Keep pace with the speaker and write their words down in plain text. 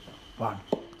1,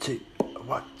 2,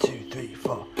 1, 2, 3,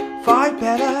 4. Five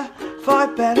better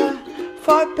podcast.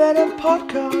 Five better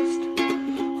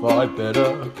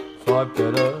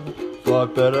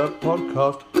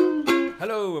podcast.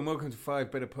 Hello and welcome to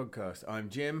Five Better Podcast. I'm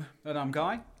Jim. And I'm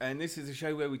Guy. And this is a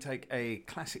show where we take a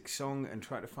classic song and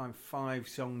try to find 5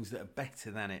 songs that are better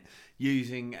than it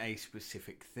using a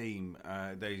specific theme.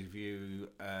 Those of you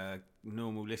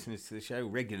normal listeners to the show,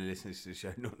 regular listeners to the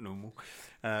show, not normal,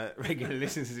 regular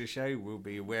listeners to the show will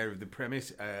be aware of the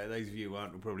premise. Those of you who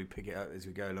aren't will probably pick it up as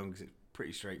we go along because it's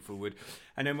pretty straightforward.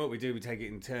 And then what we do, we take it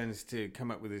in turns to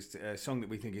come up with a song that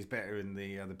we think is better, and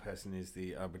the other person is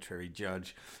the arbitrary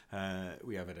judge.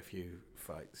 We have had a few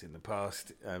fights in the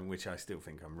past, which I still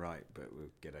think I'm right, but we'll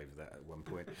get over that at one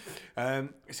point.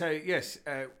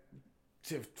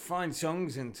 To find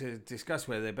songs and to discuss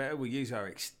whether they're better, we use our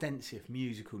extensive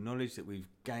musical knowledge that we've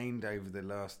gained over the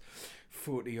last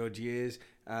 40 odd years,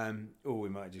 or we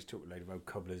might just talk a load of old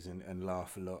cobblers and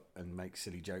laugh a lot and make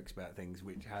silly jokes about things,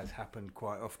 which has happened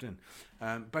quite often.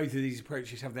 Both of these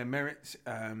approaches have their merits,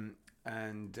 and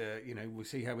we'll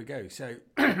see how we go. So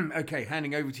okay,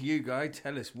 handing over to you, Guy.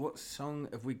 Tell us, what song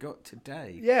have we got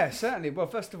today? Yeah, certainly. Well,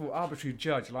 first of all, arbitrary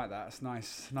judge, I like that. It's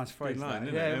nice phrase. Good line,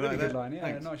 isn't yeah, it? really Like good that. line. Yeah,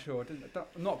 Thanks. not sure.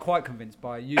 I'm not quite convinced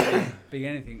by you being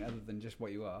anything other than just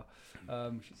what you are,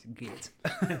 which is git.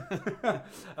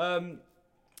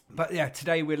 But yeah,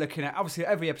 today we're looking at, obviously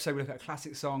every episode we look at a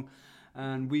classic song,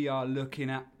 and we are looking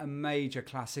at a major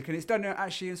classic, and it's done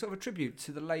actually in sort of a tribute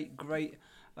to the late great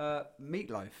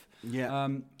Meatloaf,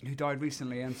 who died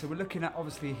recently. And so we're looking at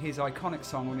obviously his iconic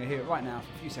song. We're going to hear it right now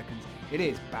for a few seconds. It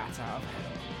is Bat Out of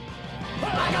Hell.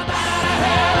 Like a bat out of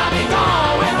hell, I'll be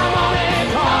gone when the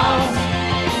morning comes.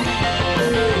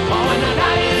 But when the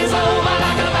night is over,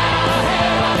 like a bat out of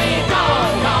hell, I'll be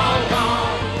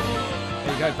gone.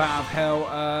 There you go, Bat Out of Hell,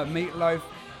 Meatloaf.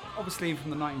 Obviously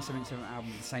from the 1977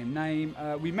 album of the same name.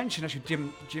 We mentioned actually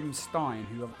Jim Stein,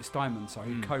 who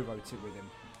co-wrote it with him.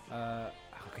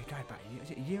 Okay, go back.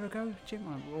 Was it a year ago, Jim?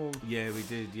 Yeah, we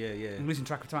did. Yeah. I'm losing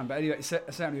track of time, but anyway,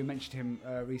 certainly we mentioned him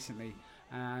recently,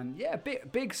 and yeah,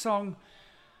 big song.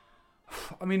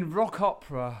 I mean, rock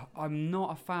opera, I'm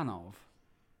not a fan of.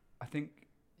 I think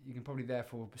you can probably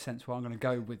therefore sense where I'm going to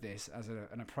go with this as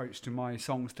an approach to my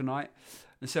songs tonight,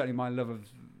 and certainly my love of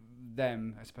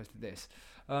them as opposed to this.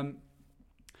 I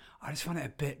just find it a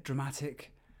bit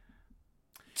dramatic,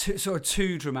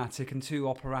 too dramatic and too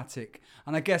operatic,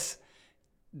 and I guess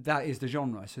that is the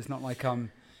genre. So it's not like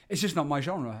it's just not my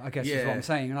genre, I guess is what I'm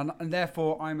saying, and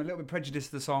therefore I'm a little bit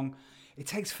prejudiced to the song. It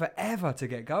takes forever to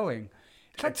get going.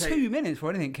 It's like 2 minutes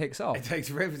before anything kicks off. It takes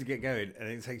forever to get going, and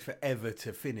it takes forever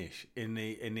to finish. In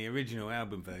the original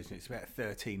album version, it's about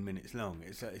 13 minutes long.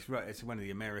 It's one of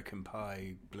the American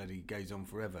Pie bloody goes on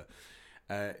forever.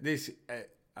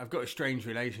 I've got a strange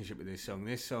relationship with this song.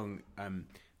 This song,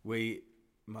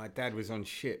 my dad was on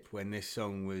ship when this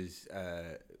song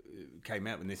came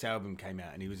out, when this album came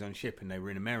out, and he was on ship and they were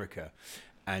in America,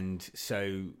 and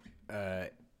so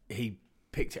he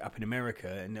picked it up in America,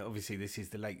 and obviously this is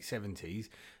the late 70s,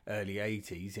 early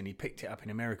 80s, and he picked it up in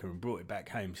America and brought it back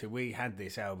home. So we had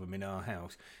this album in our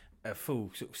house a full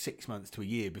sort of 6 months to a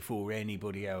year before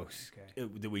anybody else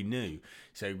that we knew.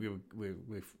 So we all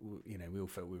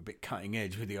felt we were a bit cutting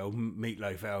edge with the old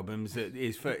Meatloaf albums. That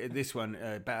is for this one,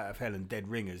 Bat Out of Hell and Dead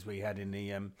Ringers, we had in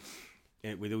the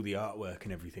with all the artwork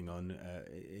and everything on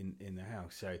in the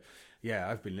house. So yeah,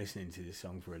 I've been listening to this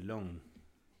song for a long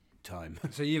time.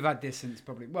 So you've had this since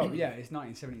probably, it's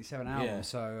 1977 album. Yeah.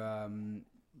 So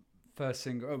first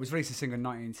single, it was released a single in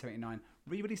 1979,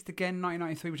 re-released again in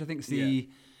 1993, which I think is the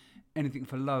Anything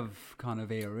for Love kind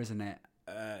of era, isn't it?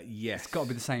 Yes, it's got to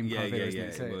be the same kind of era, isn't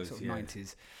it? So it was, sort of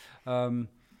 90s.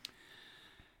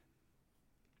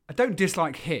 I don't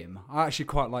dislike him. I actually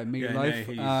quite like Meatloaf,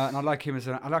 and I like him as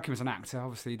an actor.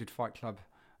 Obviously, he did Fight Club,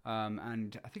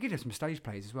 and I think he did some stage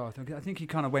plays as well. I think he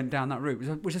kind of went down that route,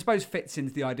 which I suppose fits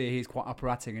into the idea he's quite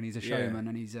operatic and he's a showman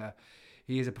and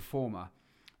he is a performer,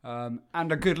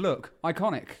 and a good look,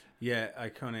 iconic. Yeah,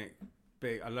 iconic.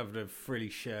 Big. I love the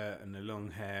frilly shirt and the long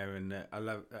hair, and I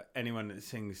love anyone that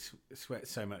sings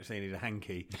sweats so much they need a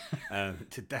hanky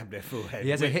to dab their forehead.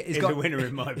 He's got a winner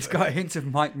in my book. It's got a hint of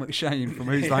Mike McShane from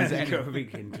Whose Lines It He's got a Anyway.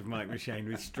 big hint of Mike McShane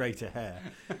with straighter hair.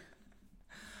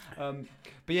 But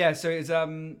yeah, so it's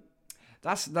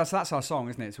that's our song,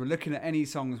 isn't it? So we're looking at any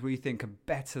songs we think are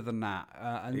better than that.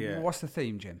 What's the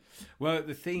theme, Jim? Well,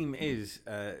 the theme is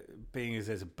being as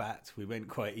there's a bat, we went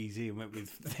quite easy and went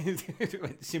with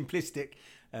went simplistic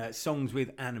songs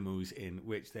with animals in,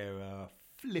 which there are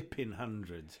flipping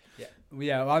hundreds. Yeah, well,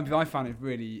 yeah. I found it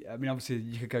really. I mean, obviously,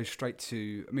 you could go straight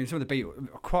to. I mean, some of the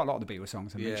quite a lot of the Beatles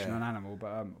songs I mentioned on Animal,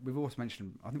 but we've also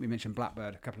mentioned. I think we mentioned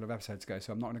Blackbird a couple of episodes ago,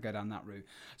 so I'm not going to go down that route.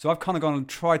 So I've kind of gone and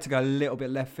tried to go a little bit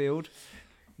left field.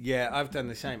 Yeah, I've done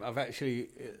the same. I've actually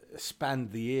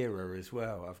spanned the era as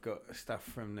well. I've got stuff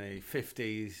from the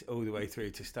 50s all the way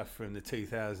through to stuff from the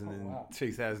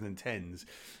 2010s.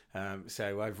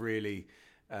 So I've really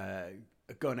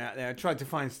gone out there. I tried to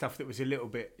find stuff that was a little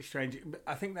bit strange. But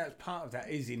I think that's part of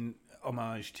that is in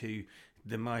homage to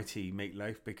the mighty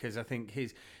Meatloaf, because I think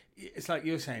it's like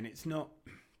you're saying, it's not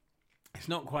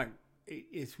quite,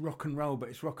 it's rock and roll, but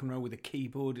it's rock and roll with a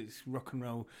keyboard. It's rock and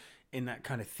roll in that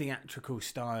kind of theatrical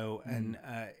style, and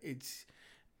it's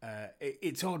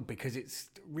odd because it's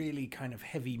really kind of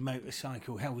heavy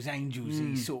motorcycle Hell's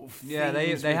Angels-y sort of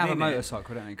things they have a within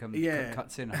motorcycle, don't they?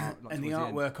 Cuts in and the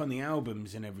artwork on the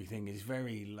albums and everything is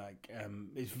very like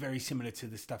it's very similar to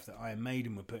the stuff that Iron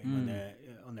Maiden were putting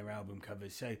on their album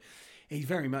covers. So he's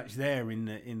very much there in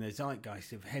the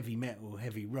zeitgeist of heavy metal,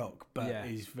 heavy rock, but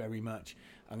is very much,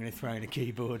 I'm going to throw in a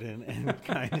keyboard and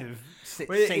kind of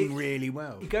sing really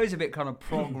well. It goes a bit kind of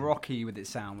prog rocky with its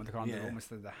sound, with the kind of almost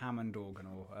the Hammond organ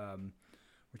or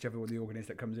whichever one the organ is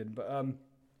that comes in. But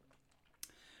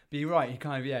you're right, he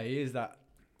is that.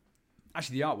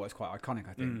 Actually, the artwork's quite iconic,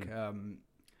 I think. I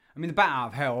mean, the Bat Out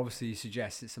of Hell obviously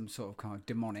suggests it's some sort of kind of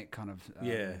demonic kind of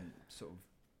sort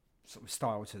of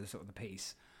style to the sort of the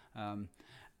piece. And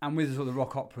with the sort of the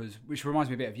rock operas, which reminds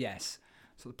me a bit of Yes.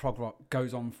 So the prog rock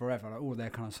goes on forever. Like all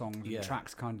their kind of songs and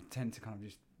tracks kind of tend to kind of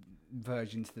just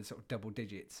verge into the sort of double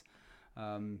digits.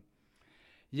 And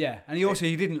he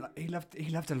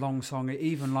loved a long song.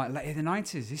 Even like late in the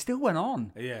 90s, he still went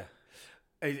on. Yeah.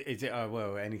 Is it? Oh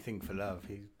well, anything for love.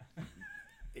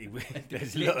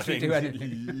 There's a lot of things.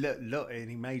 And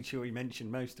he made sure he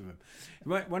mentioned most of them.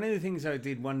 One of the things I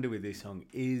did wonder with this song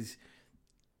is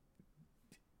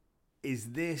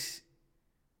this.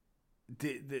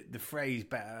 The phrase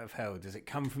 "Bat Out of Hell", does it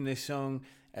come from this song?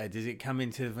 Does it come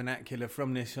into the vernacular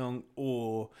from this song,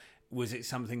 or was it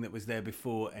something that was there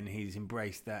before and he's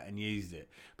embraced that and used it?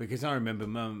 Because I remember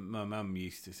my mum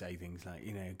used to say things like,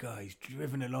 "Guy's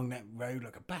driven along that road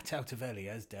like a bat out of hell he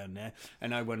has down there,"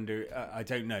 and I wonder, I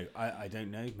don't know, I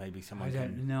don't know, maybe someone I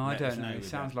don't know. It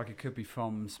sounds that. like it could be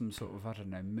from some sort of, I don't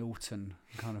know, Milton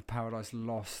kind of Paradise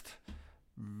Lost.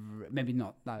 Maybe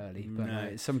not that early, but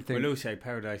it's something. Well, also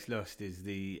Paradise Lost is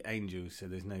the angels, so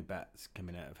there's no bats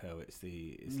coming out of hell. It's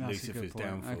Lucifer's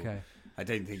downfall. Okay. I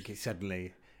don't think it's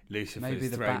suddenly Lucifer's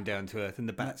thrown down to earth and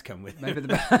the bats come with him. Maybe the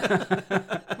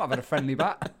bat might have had a friendly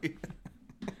bat.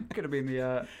 Could have been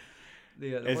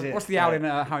what's the owl in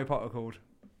Harry Potter called?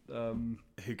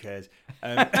 Who cares?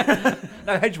 No,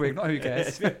 Hedwig, not who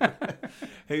cares.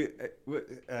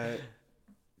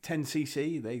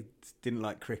 10cc, they didn't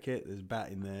like cricket. There's a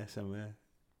bat in there somewhere.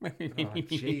 Oh,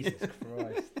 Jesus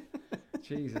Christ.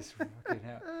 Jesus fucking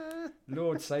hell.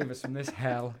 Lord save us from this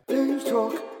hell. Booze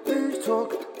talk,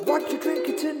 what you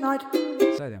drinking tonight?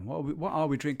 So then, what are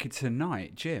we drinking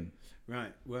tonight, Jim?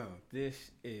 Right, well, this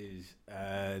is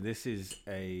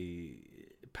a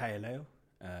pale ale.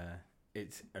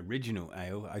 It's original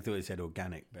ale. I thought it said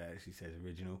organic, but it actually says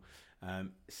original.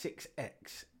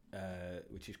 6X.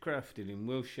 Which is crafted in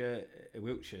Wiltshire.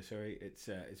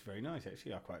 It's very nice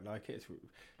actually. I quite like it. It's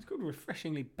called a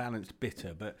refreshingly balanced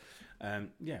bitter, but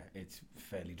it's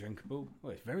fairly drinkable.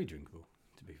 Well, it's very drinkable,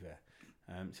 to be fair.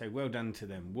 So well done to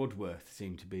them. Woodworth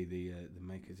seem to be the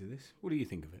makers of this. What do you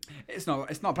think of it? It's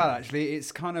not bad actually.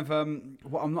 It's kind of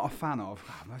what I'm not a fan of.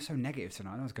 God, I'm so negative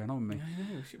tonight. What's going on with me? I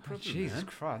know, what's your problem, Jesus man?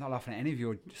 Christ! I'm not laughing at any of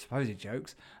your supposed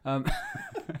jokes. I'm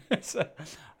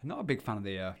not a big fan of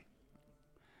the.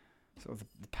 Sort of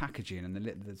the packaging and the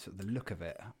sort of the look of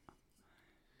it.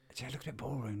 It looks a bit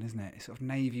boring, doesn't it? It's sort of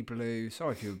navy blue.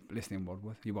 Sorry if you're listening,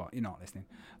 Woodworth. You're not listening.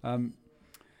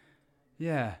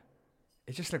 It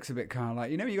just looks a bit kind of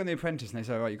like, when you go on The Apprentice and they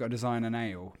say, right, you've got to design an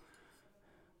ale.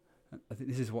 I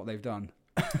think this is what they've done.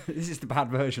 This is the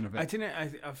bad version of it. I don't know. I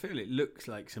feel it looks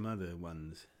like some other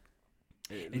ones.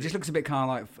 It just looks a bit kind of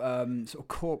like sort of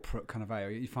corporate kind of ale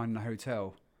you find in a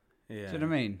hotel. Yeah. Do you know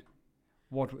what I mean?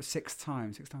 What, 6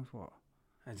 times? 6 times what?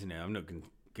 I don't know. I'm not going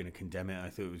to condemn it. I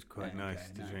thought it was quite nice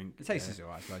to drink. The taste is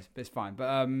alright, I suppose. But it's fine.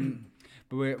 But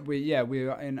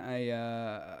we're in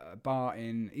a bar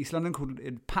in East London called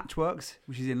Patchworks,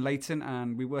 which is in Leighton,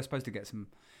 and we were supposed to get some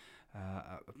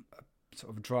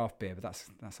sort of draft beer, but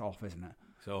that's off, isn't it?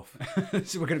 It's off.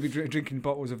 So we're going to be drinking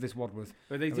bottles of this Woodworth.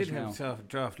 But they did have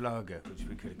draft lager, which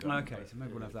we could have got. Okay, so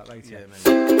maybe we'll have that later. Yeah, maybe.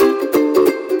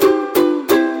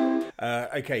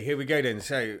 Okay, here we go then.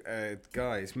 So,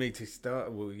 guys, me to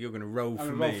start. Well, you're going to roll for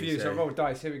I'm me. going to roll for you, so roll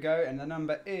dice. Here we go. And the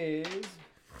number is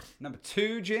number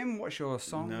 2, Jim. What's your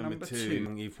song? Number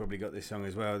two. You've probably got this song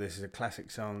as well. This is a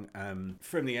classic song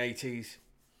from the 80s.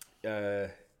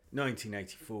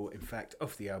 1984, in fact,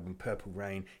 off the album Purple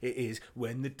Rain. It is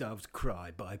When the Doves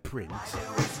Cry by Prince.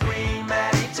 We scream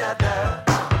at each other.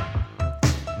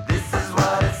 This is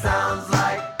what it sounds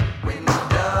like when the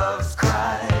doves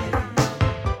cry.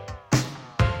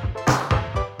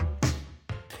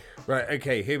 Right,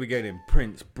 okay, here we go then.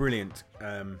 Prince, brilliant.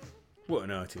 What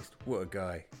an artist, what a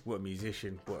guy, what a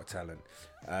musician, what a talent.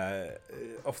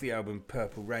 Off the album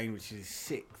Purple Rain, which is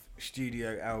his 6th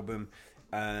studio album.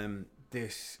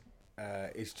 This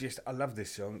is just, I love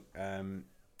this song.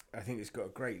 I think it's got a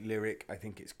great lyric. I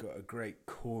think it's got a great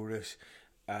chorus.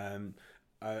 I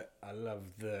love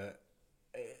the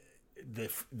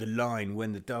line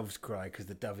when the doves cry, because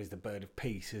the dove is the bird of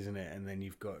peace, isn't it? And then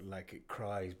you've got like it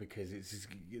cries because it's just,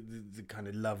 the kind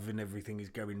of love and everything is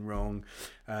going wrong.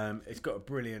 It's got a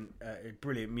brilliant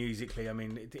musically. I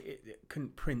mean,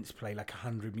 couldn't Prince play like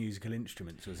 100 musical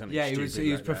instruments or something? Yeah, he was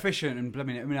like proficient and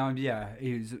blooming. I mean,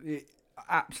 he was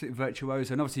absolute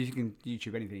virtuoso. And obviously, if you can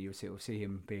YouTube anything, you'll see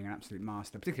him being an absolute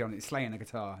master, particularly on it, slaying the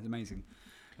guitar. It's amazing.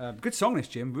 Good song, this,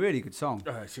 Jim. Really good song.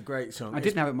 It's a great song. I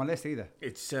didn't have it on my list either.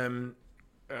 It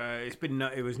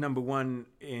was number 1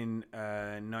 in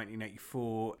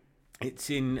 1984. It's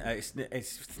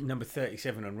number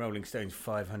 37 on Rolling Stone's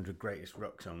 500 Greatest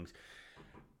Rock Songs.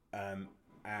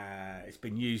 It's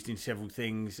been used in several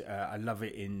things. I love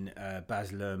it in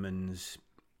Baz Luhrmann's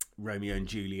Romeo and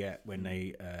Juliet, when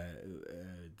they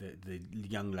the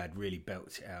young lad really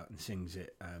belts it out and sings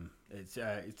it.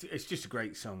 It's just a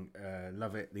great song.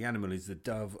 Love it. The animal is the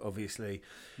dove, obviously,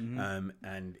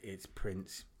 and it's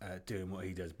Prince doing what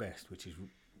he does best, which is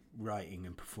writing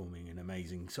and performing an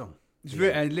amazing song. It's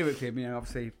lyrically, I mean,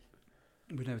 obviously,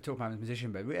 we never talk about him as a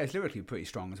musician, but it's lyrically pretty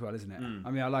strong as well, isn't it? I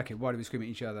mean, I like it. Why do we scream at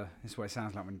each other? That's what it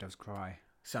sounds like when doves cry.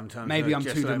 Sometimes maybe I'm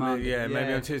just too like demanding.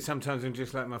 Maybe I'm too. Sometimes I'm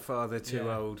just like my father, too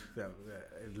old.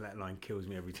 That line kills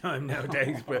me every time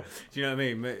nowadays. But do you know what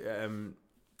I mean?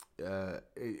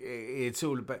 It's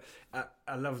all about.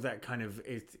 I love that kind of.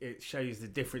 It shows the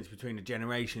difference between the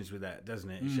generations with that,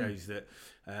 doesn't it? It shows that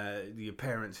your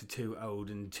parents are too old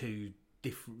and too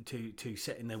different, too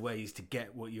set in their ways to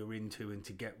get what you're into and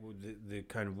to get the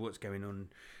kind of what's going on,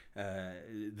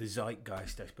 the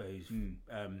zeitgeist, I suppose.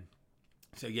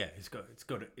 So yeah, it's got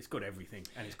everything,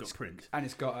 and it's got Prince, and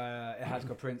it has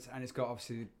got Prince, and it's got,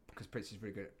 obviously, because Prince is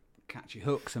really good at catchy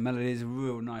hooks and melodies, a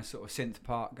real nice sort of synth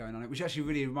part going on it, which actually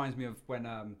really reminds me of when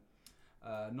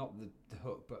not the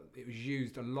hook, but it was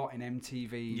used a lot in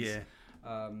MTV's. Yeah.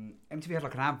 MTV had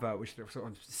like an advert which sort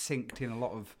of synced in a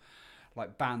lot of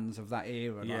like bands of that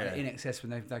era, like In Excess,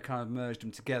 when they kind of merged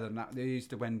them together, and they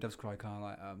used the When Doves Cry kind of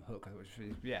like hook, which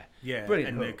was brilliant.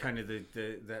 And hook. the kind of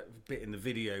that bit in the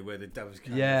video where the doves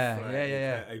kind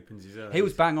of opens his eyes. He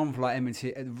was bang on for like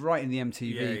right in the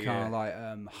MTV kind of like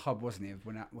hub, wasn't he?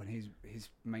 When his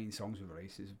main songs were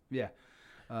released,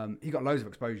 he got loads of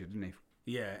exposure, didn't he?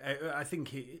 Yeah, I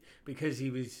think because he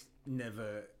was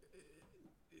never.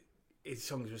 His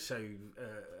songs were so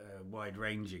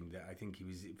wide-ranging that I think he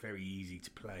was very easy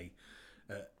to play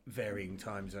at varying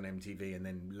times on MTV, and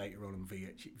then later on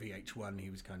VH1 he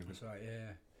was kind of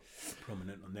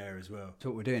prominent on there as well. So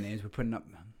what we're doing is we're putting up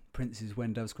Prince's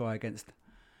When Doves Cry against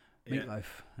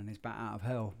Meatloaf and his Bat Out of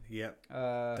Hell. Yeah.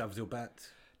 Doves or bats?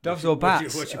 Doves or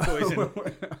bats? What's your poison?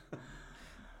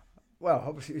 Well,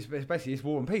 obviously, it's basically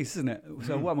War and Peace, isn't it?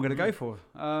 So what am I going to go for?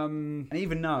 And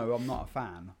even though I'm not a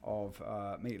fan of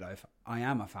Meatloaf, I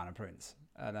am a fan of Prince.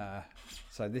 And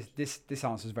so this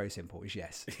answer is very simple. It's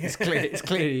yes. It's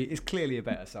clearly a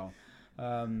better song.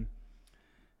 I mean,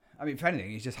 if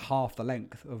anything, it's just half the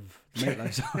length of the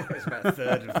Meatloaf song. It's about a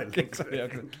third of the length.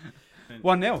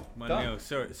 1-0.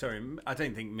 1-0. Sorry. I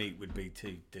don't think Meat would be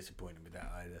too disappointed with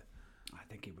that either. I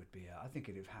think it would be. I think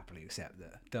he'd happily accept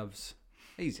that Doves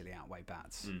easily outweigh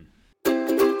bats.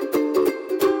 Okay,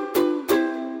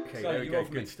 So there we you go. roll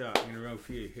for Good me. start. I'm going to roll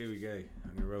for you. Here we go.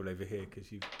 I'm going to roll over here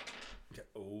because you've...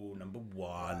 Oh, number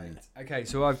 1. Okay,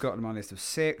 so I've got my list of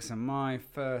 6, and my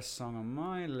first song on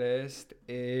my list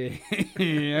is...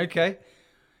 Okay.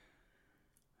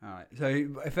 All right. So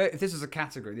if this was a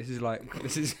category, this is my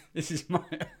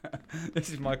this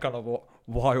is my kind of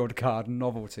wild card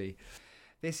novelty.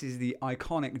 This is the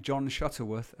iconic John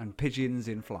Shuttleworth and Pigeons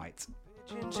in Flight.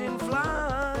 Pigeons in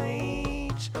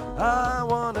flight, I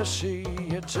wanna see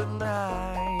you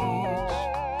tonight.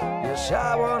 Yes,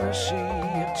 I wanna see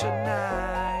you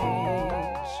tonight.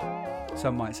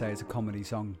 Some might say it's a comedy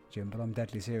song, Jim, but I'm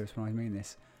deadly serious when I mean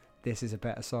this. this is a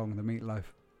better song than Meatloaf.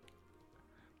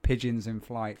 Pigeons in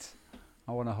Flight.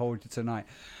 I Want to Hold You Tonight.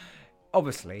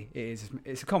 Obviously,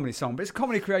 it's a comedy song, but it's a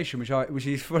comedy creation, which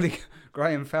is fully.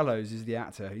 Graham Fellows is the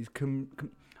actor. He's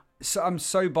so I'm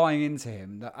so buying into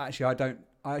him that actually I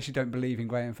actually don't believe in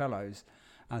Graham Fellows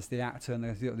as the actor and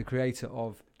the creator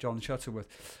of John Shuttleworth,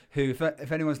 who,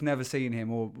 if anyone's never seen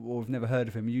him or have never heard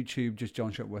of him, YouTube just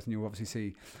John Shuttleworth and you'll obviously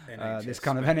see this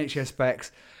kind of NHS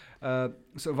specs.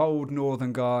 Sort of old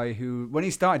northern guy who, when he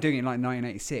started doing it in like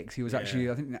 1986, he was actually,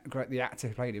 I think the actor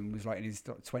who played him was like in his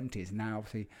 20s, and now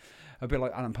obviously a bit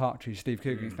like Alan Partridge, Steve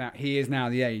Coogan. He is now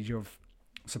the age of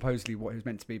supposedly what he was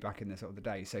meant to be back in the sort of the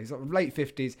day. So he's sort of late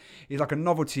 50s. He's like a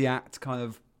novelty act kind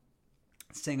of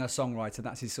singer-songwriter.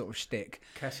 That's his sort of shtick.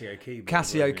 Casio keyboard.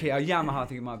 Yamaha, I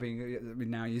think it might be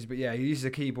now used, but yeah, he uses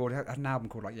a keyboard. Had an album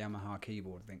called like Yamaha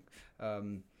Keyboard, I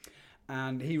think.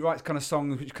 And he writes kind of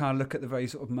songs which kind of look at the very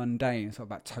sort of mundane, sort of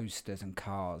about toasters and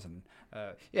cars and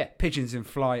Pigeons in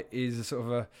Flight is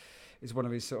is one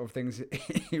of his sort of things that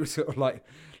he was sort of like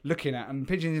looking at. And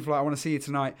Pigeons in Flight, I Want to See You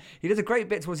Tonight. He does a great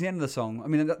bit towards the end of the song. I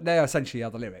mean, they essentially are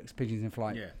the lyrics. Pigeons in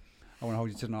Flight. Yeah. I Want to Hold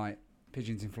You Tonight.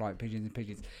 Pigeons in Flight, pigeons and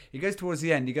pigeons. He goes towards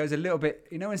the end. He goes a little bit.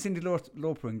 You know when Cyndi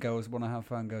Lauper and girls want to have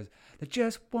fun, goes, they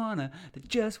just wanna.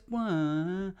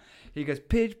 He goes,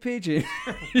 pigeon.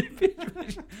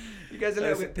 He goes a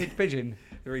little bit pigeon.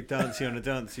 Very dancey on a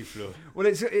dancey floor. Well,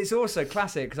 it's also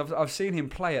classic because I've seen him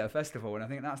play at a festival, and I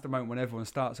think that's the moment when everyone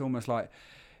starts almost like,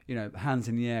 you know, hands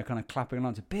in the air, kind of clapping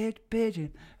along to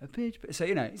pigeon. So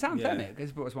you know, it's anthemic.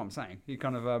 That's what I'm saying. He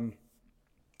kind of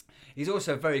he's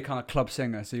also a very kind of club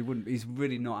singer, so he's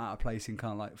really not out of place in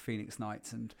kind of like Phoenix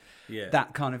Nights and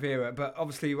that kind of era. But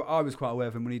obviously, I was quite aware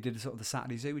of him when he did sort of the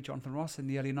Saturday Zoo with Jonathan Ross in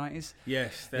the early 90s.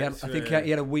 Yes, I think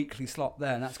he had a weekly slot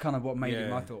there, and that's kind of what made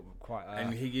him, I thought, quite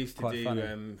and he used to do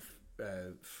funny.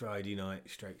 Friday night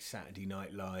straight Saturday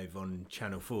Night Live on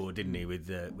Channel 4, didn't he, with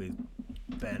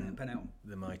Ben Elton,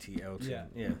 the mighty Elton.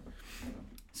 Yeah.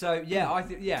 So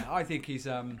I think he's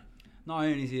not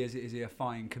only is he a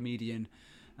fine comedian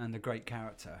and a great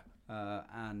character,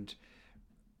 and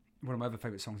one of my other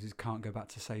favourite songs is Can't Go Back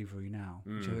to Savory Now,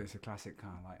 which I think is a classic,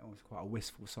 kind of like almost quite a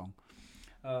wistful song.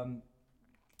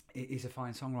 He's a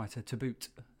fine songwriter to boot.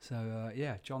 So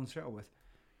John Shuttleworth.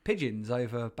 Pigeons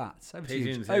over bats. Over to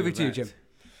you, Jim.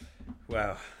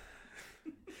 Well,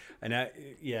 and I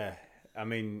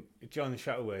mean, John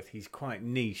Shuttleworth, he's quite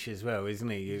niche as well, isn't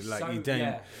he?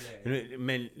 I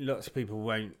mean, lots of people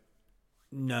won't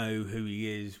know who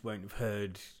he is, won't have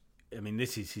heard. I mean,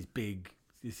 this is his big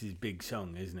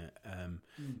song, isn't it?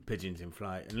 Pigeons in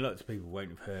Flight, and lots of people won't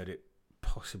have heard it,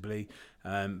 possibly,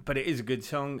 but it is a good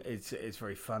song. It's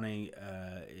very funny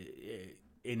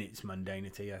in its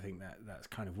mundanity. I think that's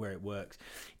kind of where it works.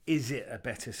 Is it a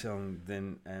better song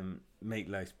than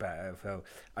Meatloaf's Bat Out of Hell?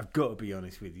 I've got to be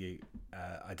honest with you,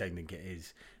 I don't think it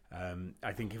is.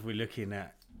 I think if we're looking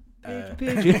at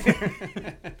Pigeon.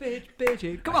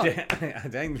 Come on. I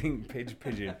don't think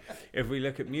Pigeon. If we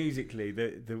look at musically,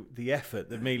 the effort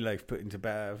that Meatloaf put into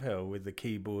Bat Out of Hell with the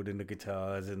keyboard and the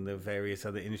guitars and the various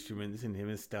other instruments, and him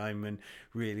and Steinman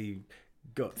really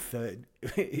got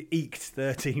eked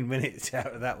 13 minutes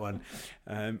out of that one,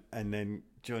 and then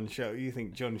you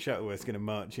think John Shuttleworth's going to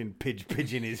march in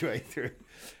pigeon his way through?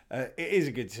 It is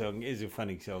a good song. It is a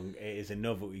funny song. It is a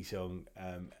novelty song,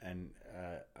 and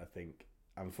I think,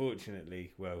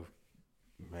 unfortunately, well,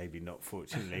 maybe not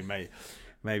fortunately,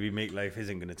 maybe Meatloaf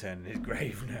isn't going to turn in his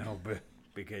grave now, but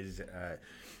because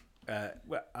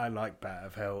I like Bat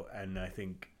of Hell, and I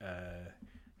think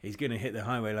he's going to hit the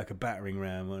highway like a battering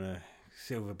ram on a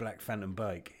silver black Phantom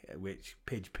bike, which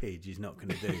Pidge is not going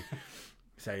to do.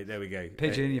 So there we go.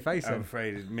 Pigeon in your face. I'm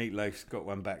afraid Meatloaf's got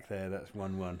one back there. That's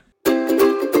 1-1.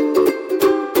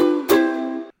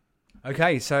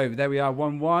 Okay, so there we are,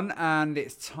 1-1, and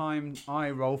it's time I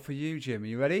roll for you, Jim. Are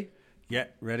you ready? Yeah,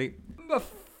 ready. Number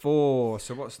 4.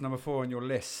 So what's number 4 on your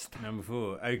list? Number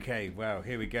 4. Okay, well,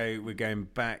 here we go. We're going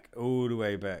back, all the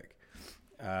way back.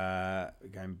 We're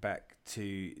going back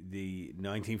to the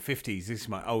 1950s. This is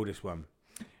my oldest one.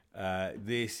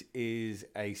 This is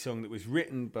a song that was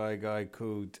written by a guy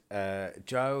called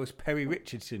Giles Perry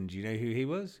Richardson. Do you know who he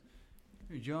was?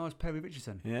 Giles Perry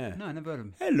Richardson? Yeah. No, I never heard of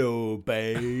him. Hello,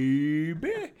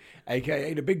 baby.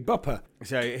 A.K.A. the Big Bopper.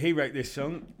 So he wrote this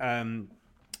song,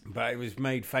 but it was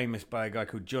made famous by a guy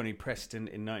called Johnny Preston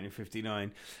in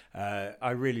 1959.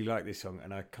 I really like this song,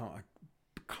 and I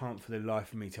can't for the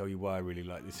life of me tell you why I really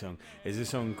like this song. It's a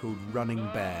song called Running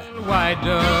Bear. White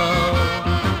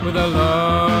dove with a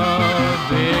love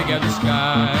big as the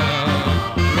sky.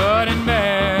 Running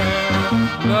bear,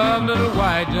 love little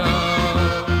white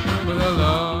dove with a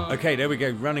love. Okay, there we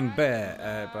go. Running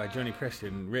Bear by Johnny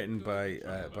Preston, written by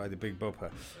the Big Bopper.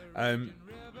 I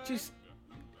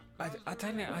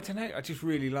don't know. I just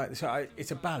really like this.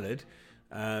 It's a ballad.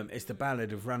 It's the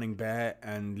ballad of Running Bear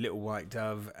and Little White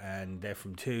Dove, and they're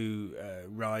from two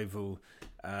rival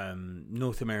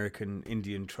North American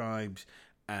Indian tribes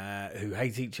who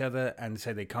hate each other and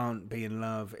say they can't be in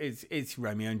love. It's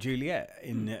Romeo and Juliet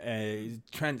in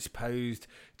transposed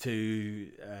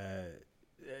to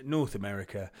North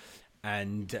America.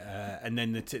 And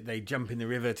then they jump in the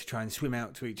river to try and swim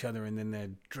out to each other, and then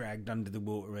they're dragged under the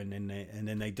water, and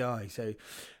then they die. So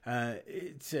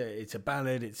it's a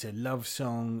ballad, it's a love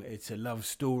song, it's a love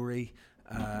story,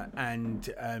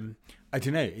 and I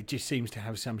don't know. It just seems to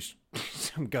have some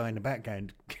guy in the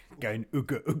background going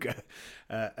ooga ooga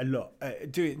a lot,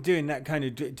 doing that kind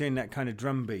of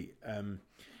drum beat.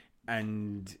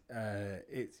 And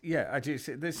it's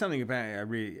there's something about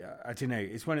it I don't know,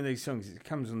 it's one of those songs. It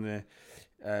comes on the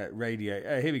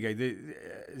radio. Here we go.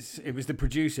 It was the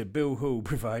producer Bill Hall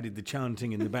provided the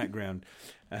chanting in the background,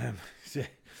 so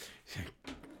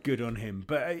good on him.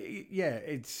 But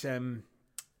it's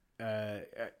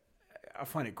I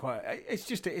find it quite.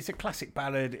 It's a classic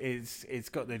ballad. It's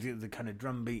got the kind of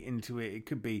drum beat into it. It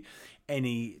could be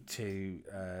any two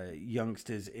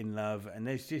youngsters in love, and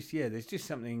there's just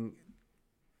something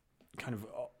kind of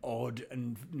odd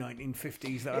and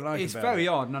 1950s that I like. It's about very it.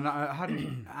 odd, and I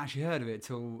hadn't actually heard of it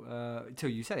till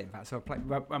you said it. In fact, so I played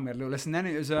when we had a little listen. Then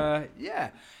it was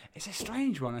it's a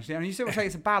strange one actually. And you sort of say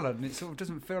it's a ballad, and it sort of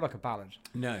doesn't feel like a ballad.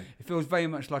 No, it feels very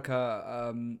much like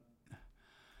a.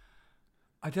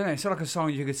 I don't know. It's sort of like a song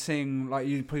you could sing, like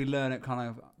you'd probably learn at kind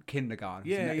of kindergarten.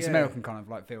 It's American kind of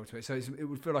like feel to it. So it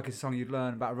would feel like a song you'd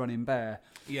learn about a running bear.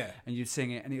 Yeah. And you'd sing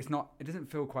it, and it's not. It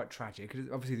doesn't feel quite tragic.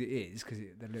 Obviously, it is because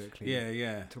the lyrically.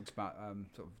 Talks about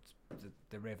sort of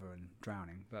the river and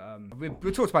drowning. But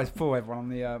we talked about it before, everyone, on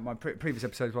the my previous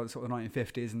episodes about sort of the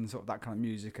 1950s and sort of that kind of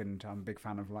music. And I'm a big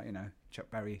fan of Chuck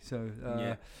Berry. So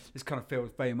this kind of feels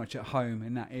very much at home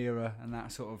in that era and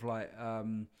that sort of like.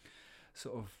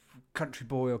 Sort of country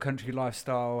boy or country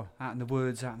lifestyle out in the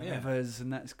woods, out in the rivers,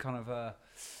 and that's kind of I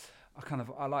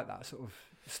like that sort of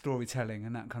storytelling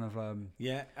and that kind of and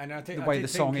I think the way the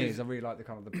song is. I really like the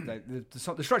kind of the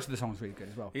structure of the song is really good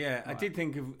as well. Yeah, I did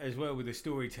think of as well with the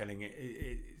storytelling.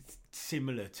 It's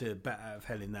similar to Bat Out of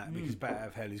Hell in that because Bat Out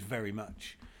of Hell is very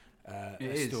much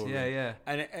a story. Yeah,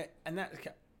 and that's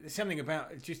something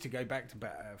about, just to go back to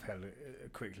Bat Out of Hell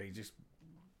quickly, just.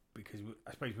 Because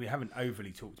I suppose we haven't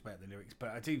overly talked about the lyrics,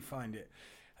 but I do find it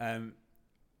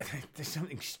there's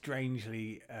something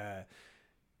strangely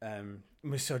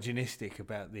misogynistic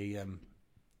about the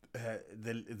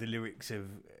lyrics of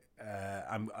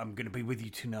I'm going to be with you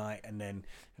tonight, and then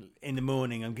in the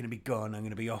morning I'm going to be gone. I'm going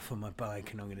to be off on my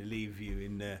bike, and I'm going to leave you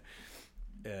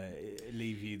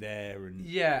leave you there. And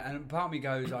and part of me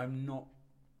goes, I'm not.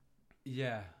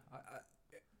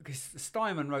 Because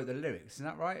Steinman wrote the lyrics, isn't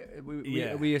that right?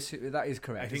 We assume that is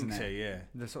correct. I think so. It? Yeah.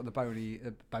 The sort of the Boney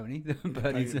M. Boney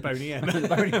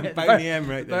M.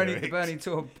 wrote the lyrics. Bernie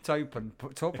Taupin.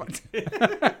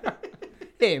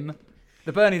 Him,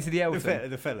 the Bernie to the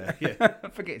Elton. The fella. Yeah. I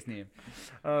forget his name.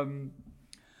 And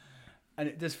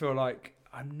it does feel like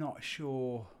I'm not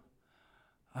sure.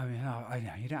 I mean, I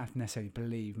know you don't have to necessarily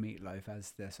believe Meatloaf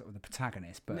as the sort of the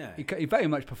protagonist, but he very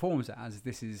much performs it as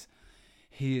this is.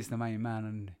 He is the main man,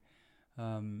 and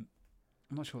I'm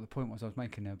not sure what the point was I was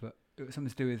making there, but it was something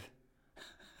to do with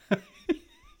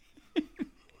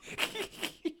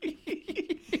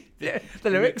the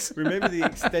lyrics. Remember the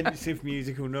extensive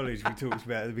musical knowledge we talked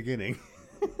about at the beginning?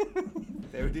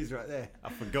 There it is right there. I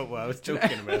forgot what I was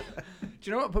talking about. Do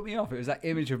you know what put me off? It was that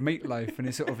image of Meatloaf and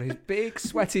his sort of his big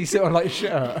sweaty sort of like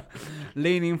shirt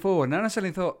leaning forward. And then I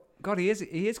suddenly thought, God,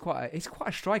 he's quite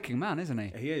a striking man, isn't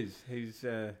he? He is.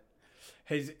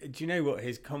 Do you know what?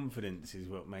 His confidence is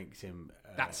what makes him.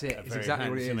 That's it. A It's very exactly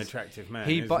what it handsome, is. attractive man.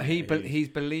 He's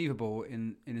believable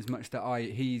in as much that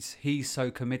he's so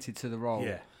committed to the role.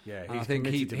 Yeah. And He's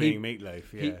committed to being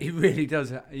Meatloaf. Yeah. He really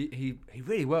does. He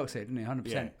really works it, doesn't he?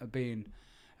 100% of being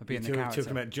the character.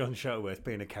 Talking about John Shuttleworth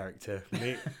being a character.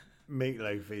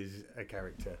 Meatloaf is a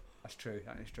character. That's true.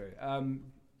 That is true.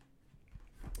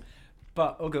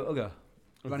 But Ugga.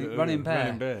 Running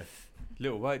Bear.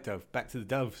 Little White Dove. Back to the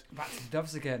Doves. Back to the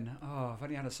Doves again. Oh, I've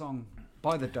only had a song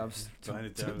by the Doves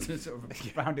to sort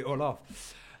of round it all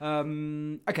off.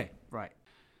 Okay, right.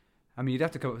 I mean, you'd have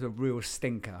to come up with a real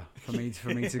stinker for me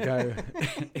to go.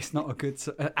 It's not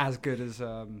as good as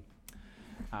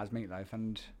Meatloaf.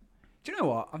 And do you know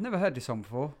what? I've never heard this song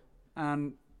before,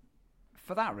 and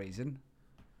for that reason,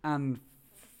 and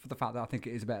for the fact that I think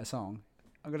it is a better song,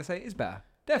 I'm going to say it is better.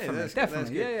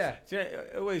 Definitely. good. Yeah. So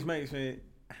it always makes me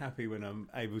happy when I'm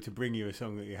able to bring you a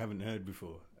song that you haven't heard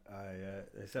before.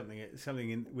 There's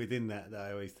something within that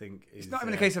I always think is. It's not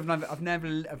even a case of I've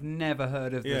never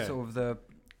heard of the Yeah. sort of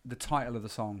the title of the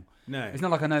song. No, It's not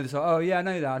like I know the song. Oh yeah, I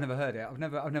know that. I've never heard it. I've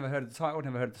never heard of the title. I've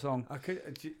never heard of the song. I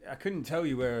couldn't tell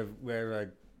you where I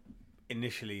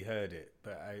initially heard it,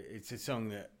 but it's a song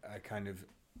that I kind of,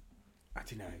 I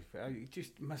don't know, I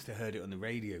just must have heard it on the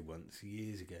radio once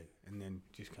years ago, and then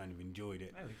just kind of enjoyed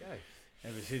it There we go.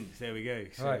 ever since. There we go.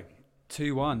 So, All right,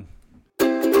 2-1.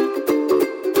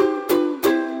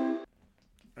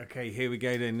 okay, here we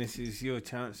go then. This is your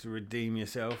chance to redeem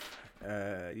yourself.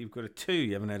 You've got a 2.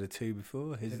 You haven't had a 2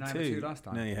 before. Here's Didn't I a have a 2. 2 last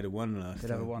time? No, you had a 1 last time.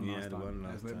 Did I have a 1 You last had time? a 1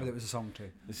 last time. But it was a song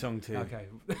too. The song 2. Okay.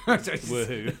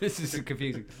 Woohoo. This is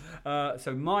confusing.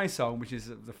 So my song, which is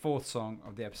the 4th song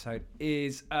of the episode,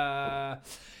 is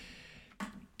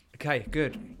okay.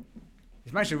 Good.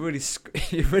 It's actually really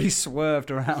really swerved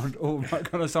around all my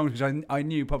kind of songs, which I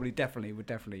knew would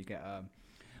definitely get.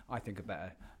 I think are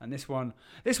better. And this one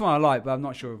I like, but I'm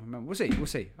not sure. We'll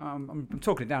see. I'm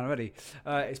talking it down already.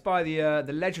 It's by the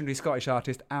legendary Scottish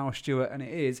artist Al Stewart, and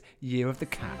it is Year of the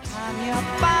Cat. Time you're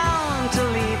bound to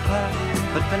leave her,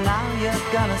 but for now you're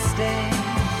gonna stay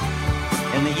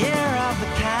in the year of the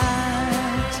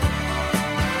cat.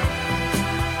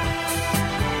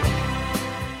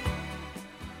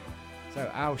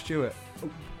 So Al Stewart.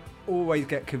 Always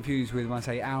get confused with when I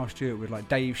say Al Stewart with like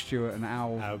Dave Stewart and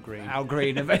Al Green. Al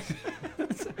Green.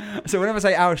 So whenever I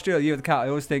say Al Stewart, Year of the Cat, I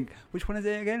always think, which one is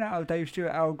it again? Dave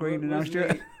Stewart, Al Green, and Al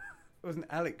Stewart. Wasn't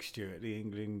Alex Stewart the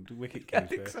England wicket I keeper?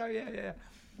 think so. Yeah.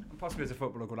 And possibly there's a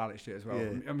footballer called Alex Stewart as well.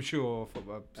 Yeah. I'm sure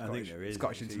football. I think there is.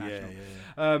 Scottish actually. international.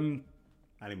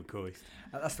 Yeah. Ali McCoy.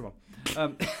 That's the one.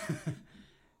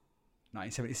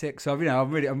 1976. So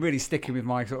I'm really sticking with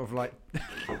my sort of like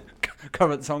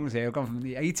current songs here. I've gone from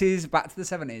the 80s back to the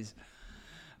 70s.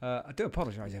 I do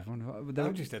apologise, everyone.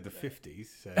 I've just had the 50s.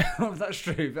 So. That's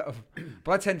true.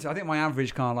 But I think my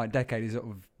average kind of like decade is sort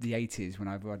of the 80s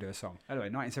whenever I do a song.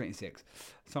 Anyway, 1976.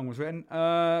 The song was written,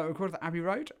 recorded at Abbey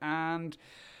Road. And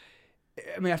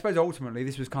I mean, I suppose ultimately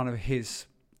this was kind of his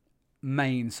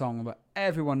main song, but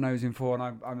everyone knows him for,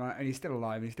 and he's still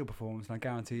alive and he still performs, and I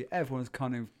guarantee everyone's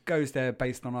kind of goes there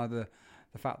based on either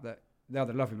the fact that they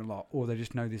either love him a lot or they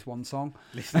just know this one song.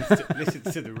 Listens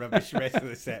to the rubbish rest of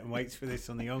the set and waits for this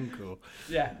on the encore.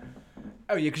 Yeah.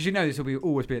 Oh yeah, because you know this will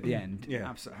always be at the end. Yeah.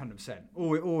 Absolutely, 100%.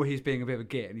 Or he's being a bit of a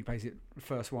git and he plays it the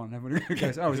first one, and everyone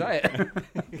goes, "Oh, is that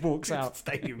it?" Walks out.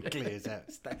 Stadium clears out.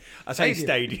 I say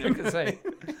stadium. I could say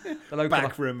the local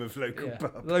Back room of local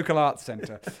pub. the local arts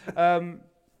centre.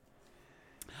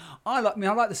 I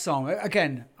like the song.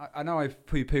 Again, I know I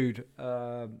poo-pooed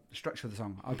the structure of the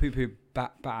song. I poo-pooed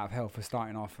Bat Out of Hell for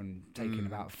starting off and taking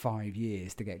about 5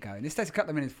 years to get going. This takes a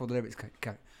couple of minutes before the lyrics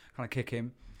kind of kick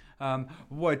in.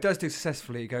 What it does do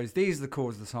successfully, it goes, these are the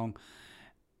chords of the song,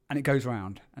 and it goes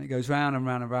round. And it goes round and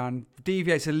round and round.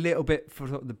 Deviates a little bit for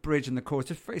sort of the bridge and the chords,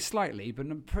 just very slightly,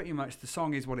 but pretty much the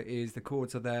song is what it is. The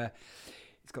chords are there.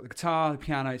 It's got the guitar, the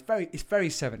piano. It's very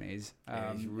 70s.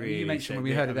 It's really you mentioned when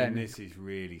we heard it then. This is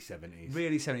really 70s.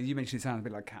 Really 70s. You mentioned it sounds a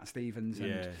bit like Cat Stevens.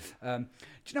 And, Yeah. do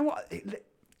you know what?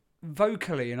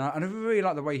 Vocally, and I really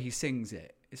like the way he sings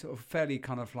it. It's sort of fairly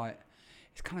kind of like,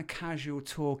 it's kind of casual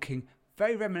talking,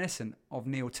 very reminiscent of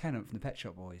Neil Tennant from the Pet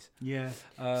Shop Boys. Yeah.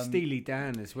 Steely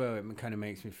Dan as well. It kind of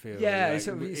makes me feel. Yeah,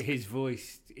 like his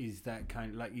voice is that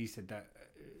kind of, like you said, that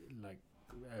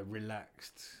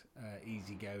relaxed,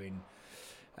 easygoing.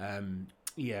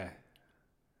 Yeah.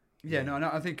 No,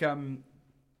 I think, and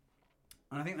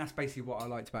I think that's basically what I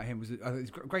liked about him. Was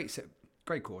it's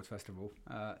great chords first of all.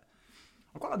 I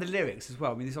quite like the lyrics as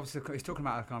well. I mean, he's talking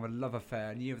about a kind of a love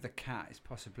affair. And Year of the Cat is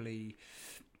possibly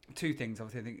two things.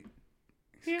 Obviously, I think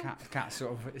cat's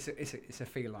sort of it's a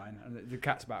feline, and the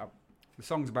cat's about the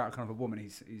song's about kind of a woman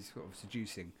he's sort of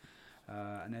seducing,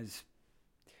 and there's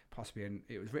possibly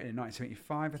it was written in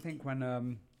 1975, I think,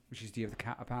 when which is the Year of the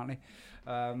Cat apparently.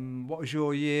 What was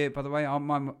your year, by the way?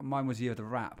 Mine was Year of the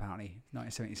Rat apparently,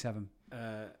 1977.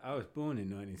 I was born in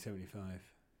 1975.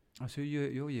 Oh, so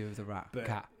your Year of the Rat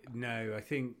cat? No, I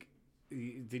think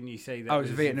didn't you say that? Oh, it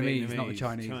was Vietnamese, not the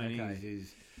Chinese. Chinese okay.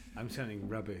 is I'm sounding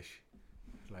rubbish,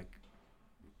 like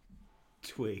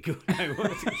twig. No,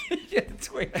 what's it? Yeah, the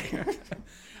twig.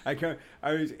 I can't.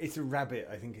 It's a rabbit.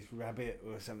 I think it's rabbit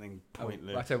or something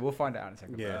pointless. Right, so we'll find it out in a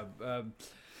second. Yeah.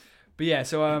 But yeah,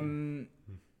 so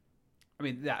I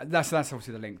mean, that's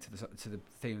obviously the link to the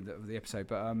theme of the episode.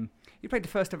 But he played the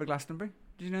first ever Glastonbury.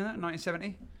 Did you know that?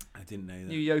 1970. I didn't know that.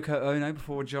 Knew Yoko Ono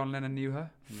before John Lennon knew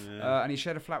her, Yeah. and he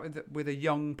shared a flat with a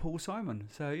young Paul Simon.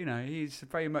 So he's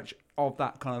very much of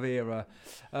that kind of era.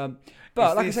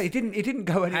 But like I say, he didn't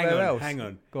go anywhere else. Hang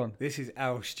on. Go on. This is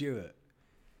Al Stewart.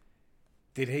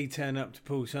 Did he turn up to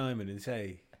Paul Simon and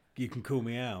say, "You can call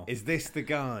me Al"? Is this the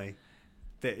guy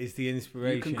that is the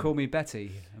inspiration? You can call me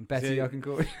Betty, and Betty So- I can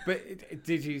call you. But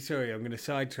did you? Sorry, I'm going to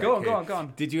sidetrack. Go on, here. go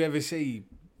on. Did you ever see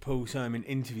Paul Simon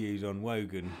interviewed on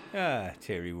Wogan?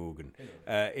 Terry Wogan.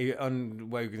 On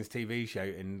Wogan's TV show,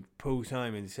 and Paul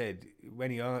Simon said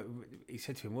when he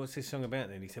said to him, "What's this song about?"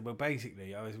 Then he said, "Well,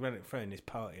 basically, I was throwing this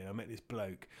party, and I met this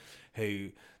bloke who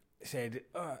said,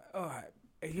 all right,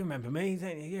 you remember me,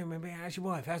 don't you? You remember me? How's your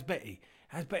wife? How's Betty?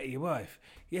 How's Betty, your wife?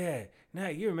 Yeah. No,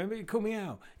 you remember? You call me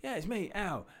Al. Yeah, it's me,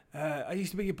 Al. I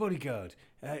used to be your bodyguard.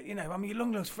 I'm your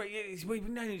long lost friend. We've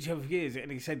known each other for years."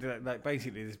 And he said that, like,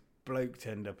 basically, this bloke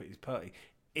turned up at his party.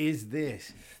 Is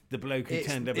this the bloke who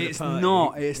turned up at the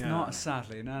party? It's not,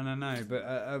 sadly.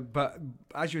 No. But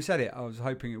as you said it, I was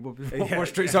hoping it would be more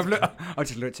true. So I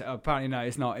just looked at it. Apparently, no,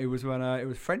 it's not. It was when it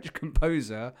was French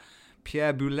composer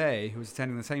Pierre Boulez, who was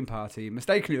attending the same party,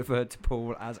 mistakenly referred to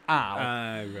Paul as Al,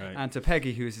 right. and to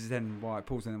Peggy, who was his then wife,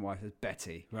 Paul's then wife, as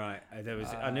Betty. Right.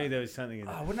 I knew there was something in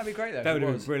that. Wouldn't that be great though? That would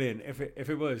have been brilliant. If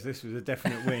it was, this was a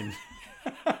definite win.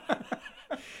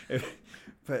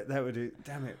 But that would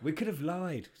damn it. We could have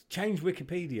lied. Change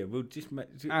Wikipedia. We'll just edit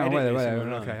this wait, and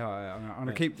we'll okay, lie. all right, I'm going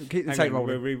to keep the Hang tape on,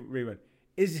 rolling. we'll rerun.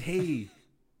 Is he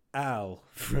Al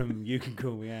from You Can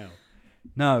Call Me Al?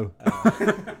 No.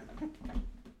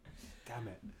 Damn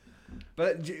it.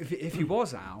 But if he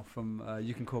was Al from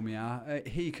You Can Call Me Al,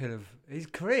 his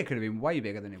career could have been way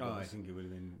bigger than it was. I think it would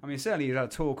have been. I mean, certainly he had a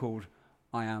tour called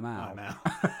I Am Al. I'm Al.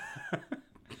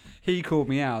 He Called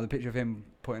Me Al, the picture of him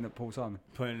pointing at Paul Simon.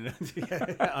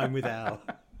 I'm with Al.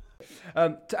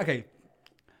 Okay,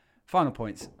 final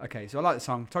points. Okay, so I like the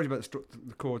song. Told you about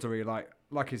the chords I really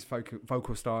like his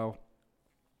vocal style.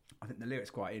 I think the lyrics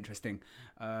are quite interesting.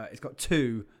 It's got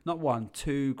two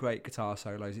great guitar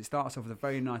solos. It starts off with a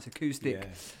very nice acoustic,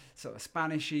 sort of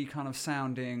Spanishy kind of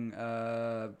sounding,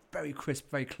 very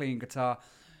crisp, very clean guitar.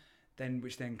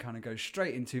 Which then kind of goes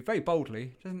straight into, very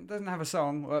boldly, doesn't have a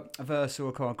song, a verse or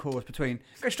a chorus between.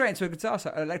 Goes straight into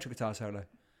electric guitar solo.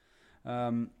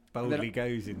 Boldly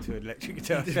goes into electric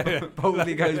guitar solo.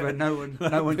 Boldly goes where no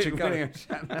one should go.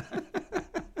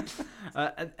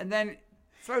 And then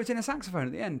throws in a saxophone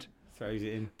at the end. Throws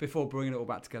it in. Before bringing it all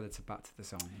back together back to the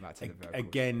song, back to the vocals.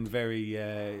 Again, very,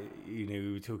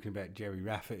 we were talking about Jerry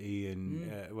Rafferty and,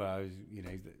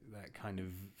 that kind of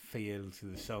feel to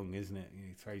the song, isn't it?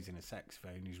 He throws in a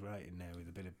saxophone, he's right in there with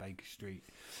a bit of Baker Street.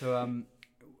 So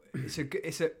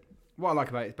what I like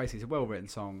about it is basically it's a well-written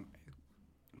song,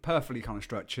 perfectly kind of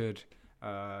structured,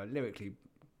 lyrically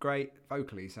great,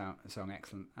 vocally song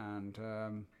excellent, and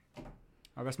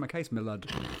I rest my case, my lad.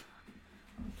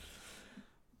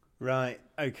 Right,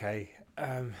 okay.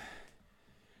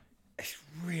 It's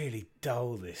really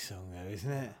dull, this song, though,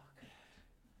 isn't it?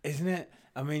 Isn't it?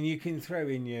 I mean, you can throw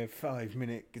in your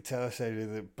 5-minute guitar solo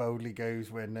that boldly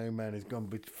goes where no man has gone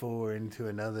before into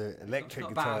another electric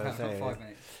guitar solo. 5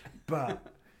 minutes. But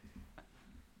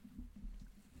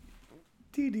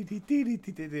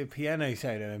the piano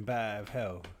solo in Bat Out of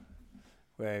Hell,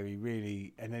 where he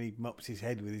really, and then he mops his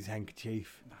head with his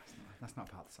handkerchief. That's not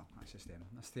part of the song. That's just him.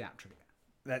 That's theatrical.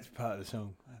 That's part of the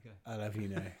song. Okay. I love you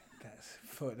now.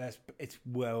 It's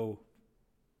well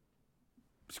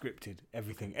scripted.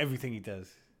 Everything he does.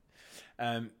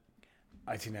 I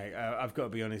don't know. I've got to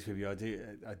be honest with you.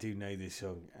 I do know this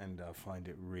song, and I find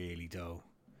it really dull.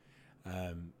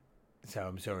 So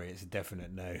I'm sorry. It's a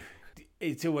definite no.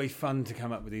 It's always fun to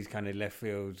come up with these kind of left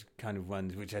field kind of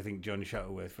ones, which I think John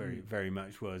Shuttleworth very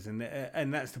much was, and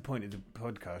that's the point of the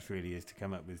podcast. Really, is to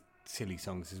come up with silly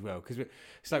songs as well, because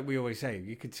it's like we always say,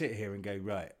 you could sit here and go,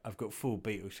 right, I've got 4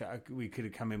 Beatles. We could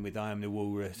have come in with I Am the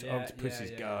Walrus,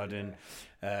 Octopus's Garden,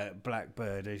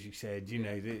 Blackbird, as you said.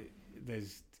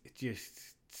 There's just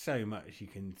so much you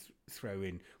can throw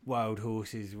in. Wild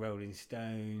Horses, Rolling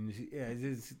Stones. Yeah,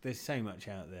 there's so much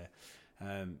out there.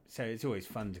 So it's always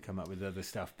fun to come up with other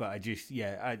stuff. But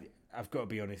I've got to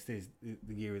be honest. The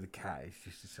Year of the Cat is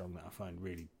just a song that I find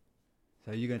really.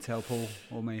 So you're going to tell Paul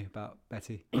or me about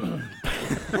Betty?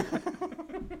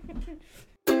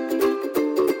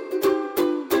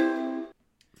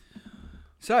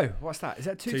 So what's that? Is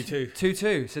that 2-2?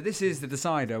 2-2. So this is the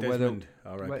decider. Desmond,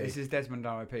 R.I.P. This is Desmond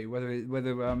R.I.P. Whether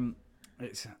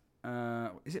it's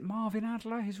is it Marvin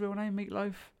Adler? His real name,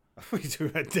 Meatloaf. I thought you were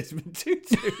talking about Desmond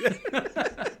Tutu.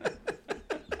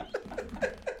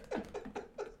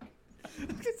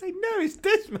 to say, no, it's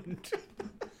Desmond.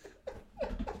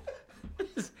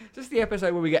 Just the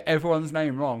episode where we get everyone's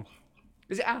name wrong.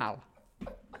 Is it Al?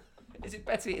 Is it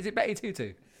Betty? Is it Betty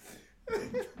Tutu?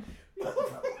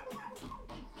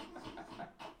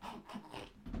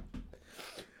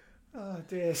 Oh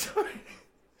dear, sorry,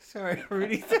 I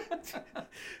really,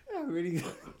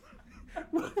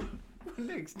 What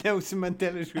next? Nelson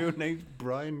Mandela's real name's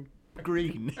Brian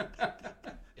Greene.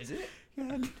 Is it?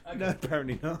 Yeah, no,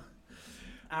 apparently not.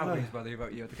 Al Green's brother who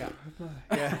wrote You at the Gap.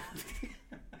 Yeah.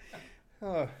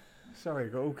 Oh, sorry, I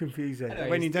got all confused there. Anyway,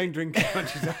 When you don't drink as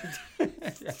much as I do,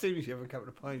 as soon as you have a couple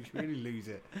of pints, you really lose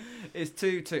it. It's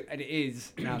 2-2, and it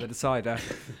is now the decider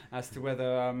as to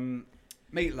whether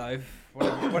Meatloaf,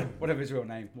 whatever his real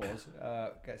name was,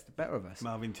 gets the better of us.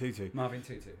 Marvin Tutu. Marvin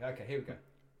Tutu. Okay, here we go.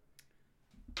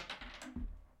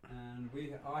 And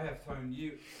I have thrown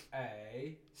you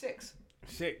a 6.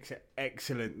 6,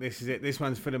 excellent. This is it. This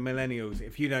one's for the millennials.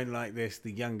 If you don't like this,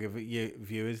 the younger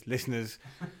viewers, listeners,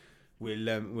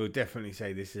 we'll definitely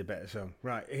say this is a better song.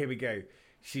 Right, here we go.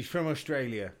 She's from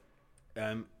Australia,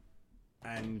 and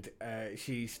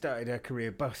she started her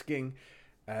career busking.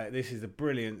 This is a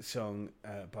brilliant song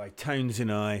by Tones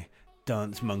and I,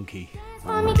 Dance Monkey. Dance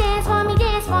for me, dance for me,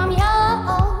 dance for me, oh,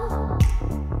 oh.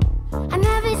 I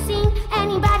never seen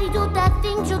anybody do the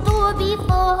things you do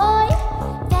before.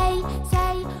 They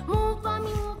say, move for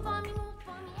me, move for me, move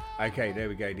for me. Okay, there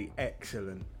we go. The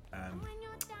excellent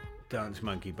Dance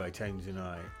Monkey by Tones and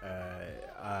I.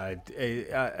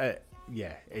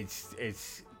 Yeah,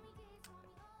 it's.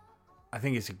 I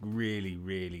think it's a really,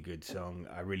 really good song.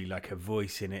 I really like her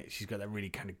voice in it. She's got that really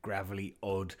kind of gravelly,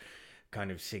 odd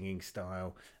kind of singing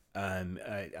style.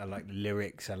 I like the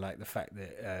lyrics. I like the fact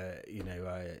that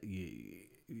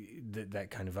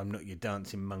that kind of "I'm not your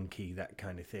dancing monkey," that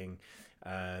kind of thing.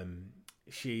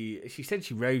 She said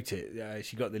she wrote it.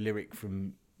 She got the lyric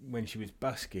from when she was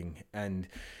busking, and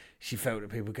she felt that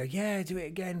people would go, yeah, do it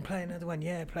again, play another one,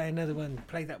 yeah, play another one,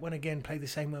 play that one again, play the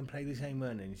same one,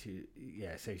 and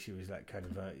so she was like kind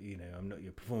of, I'm not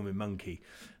your performing monkey.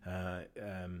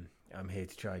 I'm here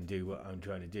to try and do what I'm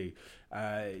trying to do.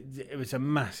 It was a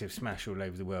massive smash all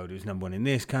over the world. It was number 1 in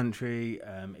this country.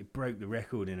 It broke the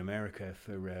record in America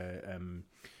for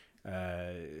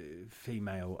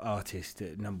female artist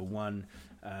at number 1.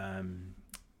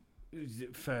 It was the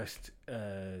first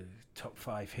top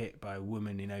 5 hit by a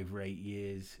woman in over 8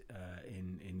 years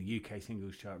in the UK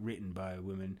singles chart, written by a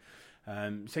woman.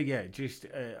 Honestly,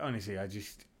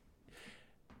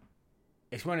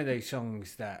 it's one of those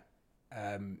songs that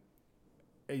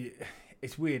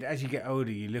it's weird. As you get older,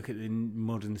 you look at the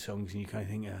modern songs and you kind of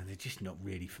think, they're just not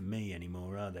really for me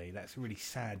anymore, are they? That's a really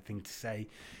sad thing to say,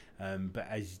 but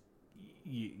as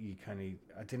you kind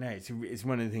of, I don't know, it's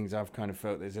one of the things I've kind of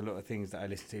felt. There's a lot of things that I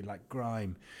listen to, like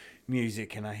grime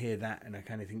music, and I hear that and I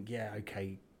kind of think, yeah,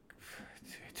 okay,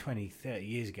 20, 30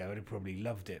 years ago I'd have probably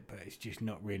loved it, but it's just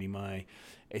not really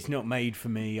it's not made for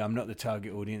me. I'm not the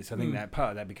target audience. I think that part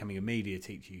of that, becoming a media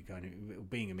teacher,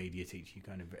 being a media teacher, you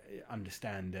kind of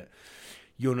understand that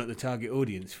you're not the target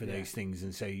audience for those things,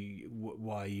 and so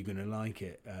why are you going to like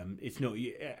it? It's not.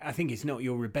 I think it's not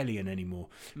your rebellion anymore.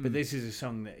 But this is a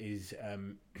song that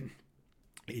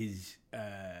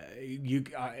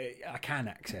I can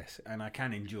access and I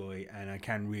can enjoy and I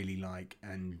can really like,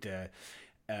 and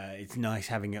it's nice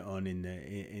having it on in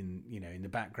the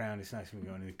background. It's nice having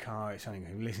it on in the car. It's something I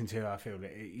can listen to. I feel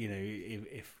that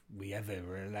if we ever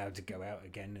were allowed to go out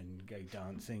again and go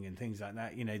dancing and things like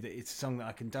that, it's a song that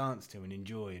I can dance to and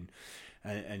enjoy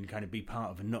and kind of be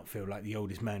part of, and not feel like the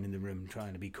oldest man in the room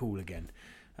trying to be cool again.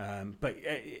 But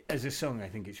as a song, I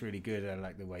think it's really good. I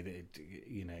like the way that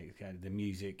kind of the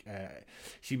music.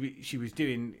 She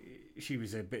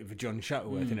was a bit of a John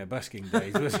Shuttleworth in her busking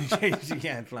days, wasn't she? She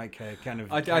had like a kind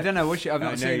of. I don't know. I've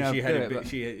not seen her she had do it.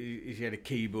 She had a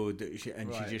keyboard she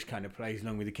just kind of plays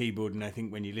along with the keyboard. And I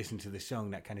think when you listen to the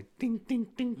song, that kind of ding ding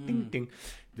ding ding ding,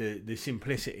 the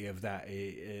simplicity of that,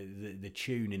 the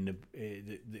tune in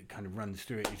that kind of runs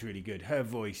through it is really good. Her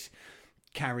voice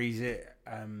carries it.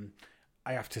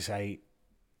 I have to say,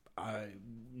 I'm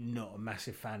not a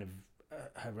massive fan of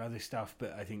her other stuff,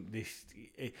 but I think this,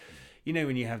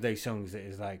 when you have those songs that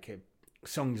is like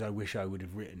songs I wish I would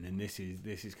have written, and this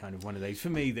is kind of one of those for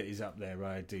me that is up there.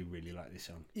 I do really like this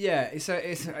song. Yeah, it's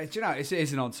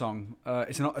an odd song. I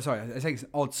think it's an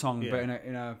odd song, but in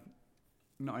a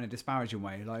not in a disparaging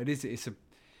way. Like I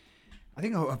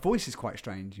think her voice is quite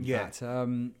strange. In fact,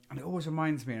 and it always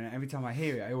reminds me, and every time I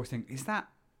hear it, I always think, is that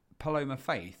Paloma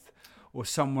Faith? Or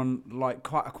someone like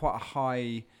quite a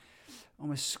high,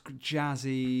 almost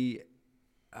jazzy.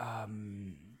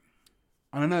 And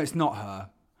I know it's not her,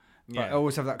 But I Yeah.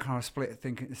 always have that kind of split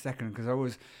thinking a second because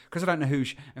I don't know who.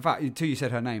 In fact, until you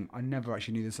said her name, I never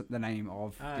actually knew the name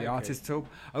of the okay. artist at all.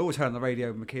 I always heard on the radio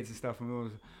with my kids and stuff, and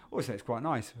we always said it's quite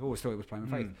nice. I always thought it was Playing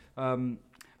with Faith,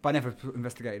 but I never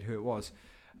investigated who it was.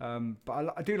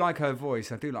 But I do like her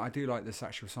voice. I do like this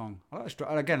actual song. I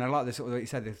like the sort of, like you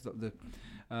said,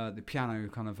 the piano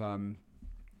kind of.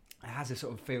 It has a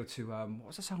sort of feel to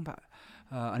what's the song about?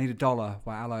 I Need a Dollar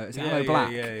by Aloe. It's Aloe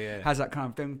Black. Yeah. Has that kind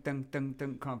of dun dun dun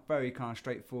dun kind of very kind of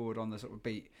straightforward on the sort of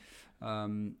beat.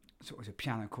 Sort of a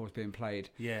piano chords being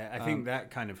played. Yeah, I think that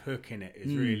kind of hook in it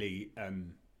is really.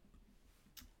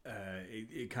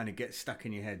 It kind of gets stuck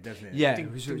in your head, doesn't it? Yeah,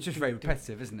 Ding, it's ding, just ding, very ding.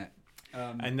 repetitive, isn't it?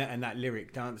 And that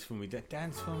lyric, dance for me,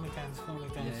 dance for me, dance for me,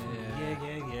 dance for me.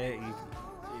 Yeah.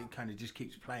 It kind of just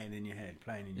keeps playing in your head,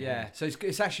 Yeah, so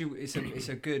it's actually it's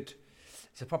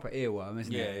a proper earworm,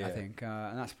 isn't it? Yeah. I think,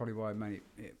 and that's probably why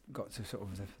it got to sort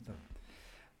of the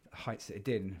heights that it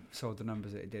did, and sold the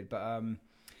numbers that it did. But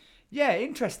yeah,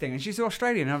 interesting. And she's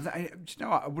Australian. Do you know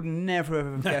what? I would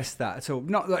never have guessed that at all.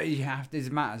 Not that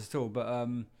it matters at all, but I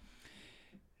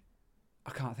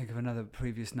can't think of another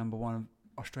previous number one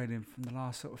Australian from the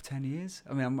last sort of 10 years.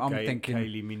 I mean, I'm thinking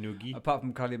Kylie Minogue. apart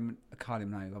from Kylie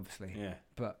Minogue, obviously. Yeah.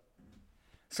 But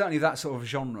certainly that sort of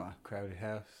genre. Crowded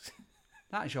House.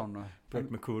 That genre. Brett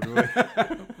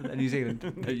McCorduroy. New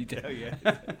Zealand. No, you did. Oh yeah.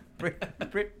 Brit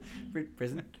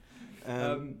prison.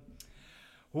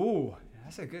 Oh,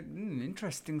 that's a good,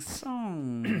 interesting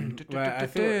song. Well, I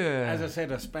thought, as I said,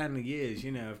 I span the years.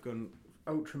 You know, I've gone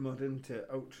ultra modern to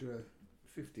ultra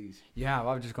 50s. Yeah,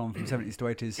 well, I've just gone from 70s to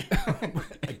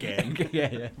 80s. Again.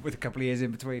 yeah, with a couple of years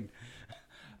in between.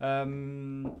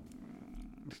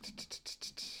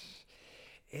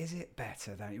 Is it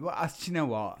better than... Well, you know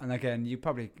what? And again, you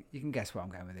can guess where I'm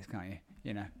going with this, can't you?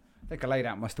 You know, I think I laid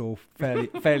out my stall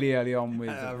fairly early on with...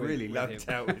 I really lucked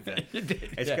out with that.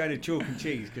 It's kind of chalk and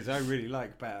cheese because I really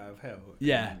like Bat Out of Hell.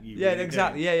 Yeah, You yeah, really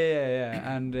exactly. don't.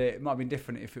 Yeah. And it might have been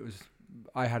different if it was...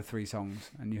 I had 3 songs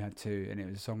and you had 2, and it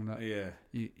was a song that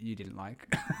you didn't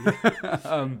like.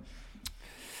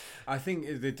 I think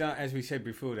as we said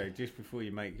before, though, just before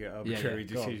you make your arbitrary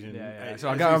decision. So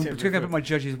I'm going to put my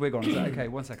judge's wig on. Is that okay?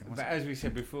 One second. But as we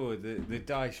said before, the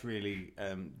dice really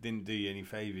didn't do you any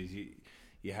favours.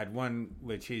 You had one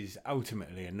which is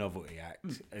ultimately a novelty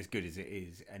act, as good as it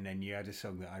is, and then you had a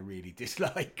song that I really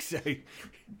dislike. So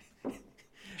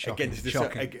against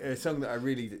a song that I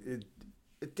really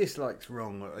dislike's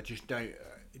wrong. I just don't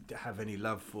have any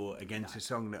love for against a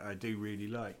song that I do really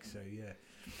like. So yeah.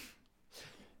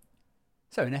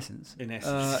 So in essence,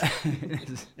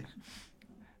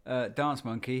 Dance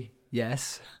Monkey,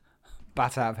 yes.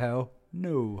 Bat Out of Hell,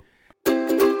 no.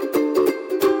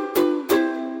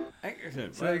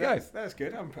 Excellent. So there you go. That's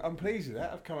good. I'm pleased with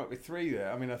that. I've come up with 3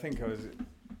 there. I mean, I think I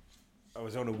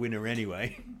was on a winner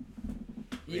anyway.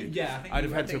 Yeah, I'd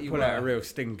have had to pull out a real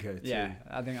stinker. Yeah,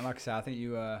 I think, like I said, I think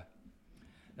you.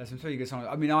 There's some pretty good songs.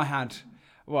 I mean, I had.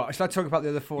 Well, should I talk about the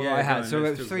other 4 that I had? So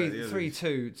it was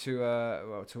 3-2 to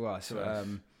us.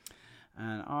 And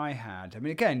I had. I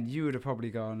mean, again, you would have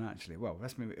probably gone. Actually, well,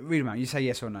 let's read them out. You say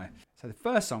yes or no. So the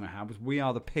first song I had was "We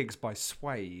Are the Pigs" by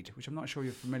Suede, which I'm not sure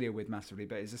you're familiar with massively,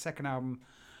 but it's the second album,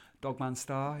 Dogman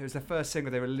Star. It was the first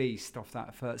single they released off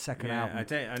that second album. I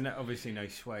obviously know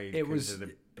Suede because of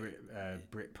the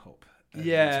Britpop.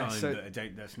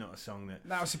 That's not a song that.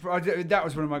 That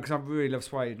was one of my, because I really love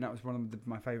Suede, and that was one of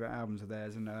my favourite albums of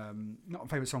theirs, and not a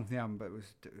favourite song from the album, but it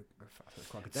was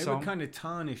quite a good They song. were kind of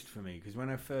tarnished for me because when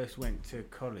I first went to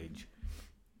college,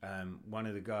 one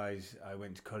of the guys I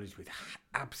went to college with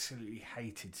absolutely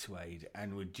hated Suede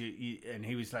and and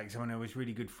he was like someone I was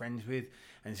really good friends with,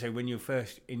 and so when your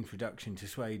first introduction to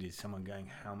Suede is someone going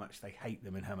how much they hate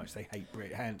them and how much they hate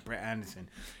Brett Anderson,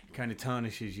 it kind of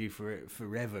tarnishes you for it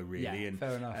forever, really. Yeah, and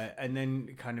fair enough. And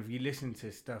then kind of you listen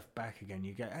to stuff back again,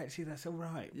 you go actually that's all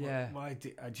right. Yeah. Why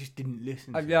I just didn't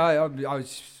listen to it. I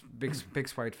was big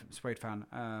Suede fan.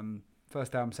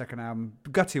 First album, second album,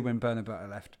 gutty when Burner Butter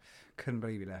left. Couldn't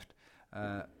believe he left.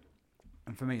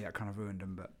 And for me, that kind of ruined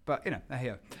them. But you know, they're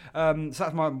here. So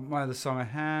that's my other song I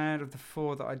had of the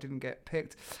 4 that I didn't get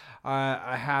picked.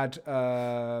 I had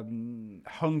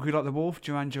Hungry Like the Wolf,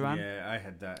 Duran Duran. Yeah, I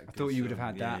had that. I thought you would have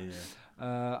had that.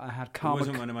 Yeah. I had It Karma.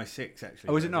 wasn't one of my 6 actually.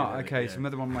 Oh, was it but I not? did have Okay, it, so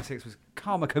another one of my 6 was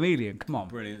Karma Chameleon. Come on.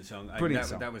 Brilliant song. Brilliant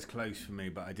song. That was close for me,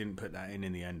 but I didn't put that in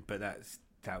the end. But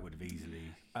that would have easily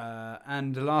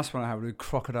And the last one I had was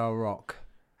Crocodile Rock.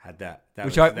 had that.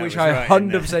 Which I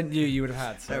 100% knew you would have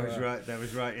had. So, that was right. That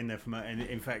was right in there for my. And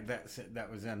in fact,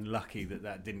 that was unlucky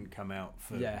that didn't come out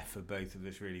for both of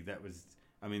us. Really, that was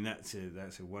I mean, that's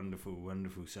a wonderful,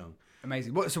 wonderful song.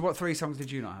 Amazing. So what 3 songs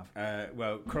did you not have?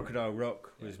 Well, Crocodile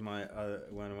Rock was one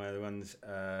of my other ones,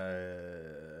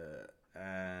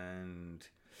 and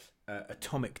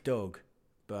Atomic Dog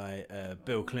by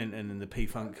Bill Clinton and the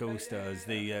P-Funk All-Stars.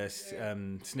 The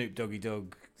Snoop Doggy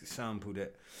Dogg sampled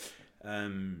it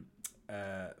for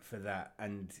that,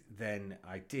 and then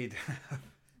I did have,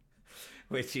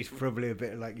 which is probably a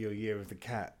bit like your Year of the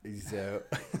Cat, is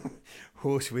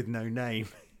Horse with No Name,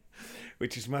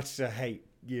 which as much as I hate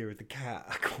Year of the Cat,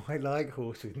 I quite like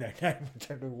Horse with No Name. I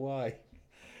don't know why,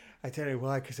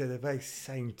 because they're the very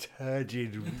same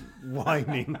turgid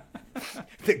whining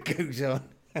that goes on.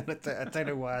 And I don't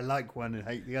know why I like one and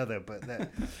hate the other, but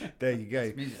there you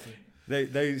go.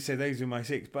 Those were my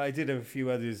 6, but I did have a few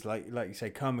others, like you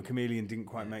say, Karma Chameleon didn't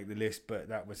quite make the list, but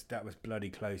that was bloody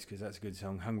close, because that's a good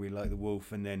song. Hungry Like the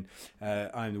Wolf, and then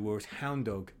I Am the Walrus, Hound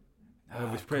Dog,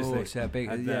 Elvis Presley. Course, yeah, big,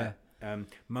 yeah.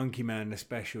 Monkey Man, the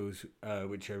Specials,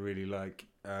 which I really like,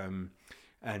 and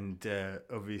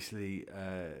obviously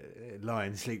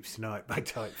Lion Sleeps Tonight by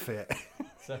Tight Fit.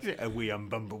 A wee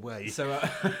Bumbleway. So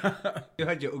you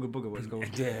had your Ooga Booga, what's it called?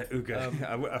 Yeah,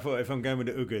 Ooga. I thought if I'm going with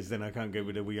the Oogas, then I can't go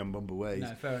with the wee Bumbleways.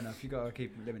 No, fair enough. You got to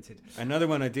keep it limited. Another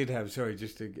one I did have, sorry,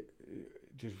 just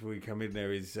before we come in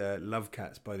there, is Love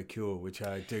Cats by The Cure, which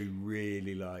I do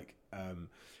really like.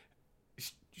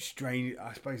 Strange,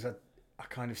 I suppose I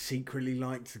kind of secretly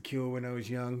liked The Cure when I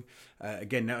was young.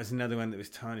 Again, that was another one that was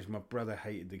tarnished. My brother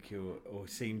hated The Cure, or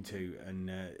seemed to,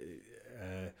 and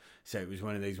so it was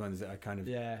one of those ones that I kind of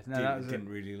didn't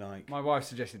really like. My wife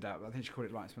suggested that, but I think she called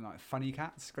it something like Funny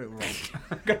Cats. Got it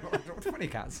wrong. Funny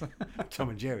Cats. Tom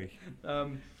and Jerry.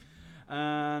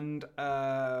 And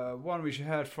one which you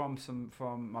heard from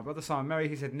my brother Simon Merry,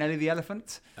 he said Nelly the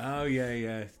Elephant. Oh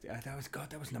yeah.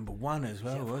 That was number 1 as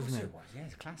well, wasn't it? Yeah,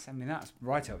 it's class. I mean, that's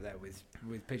right up there with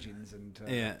pigeons and.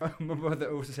 Yeah. My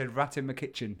brother also said Rat in the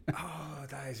Kitchen. Oh,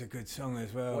 that is a good song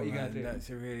as well. What are you gonna do? That's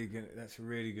a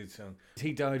really good song.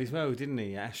 He died as well, didn't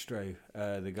he? Astro,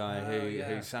 the guy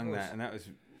who sung that, and that was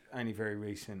only very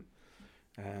recent.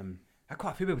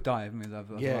 Quite a few people died, haven't we,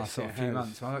 over the last sort of few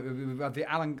months. We've had the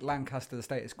Alan Lancaster, the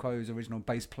Status Quo's original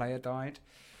bass player, died.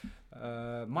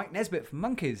 Mike Nesbitt from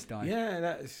Monkeys died. Yeah,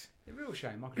 that's a real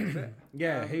shame, Mike Nesbitt.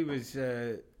 Yeah, he was.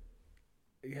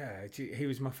 He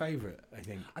was my favourite, I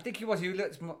think. I think he was. He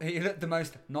looked the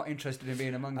most not interested in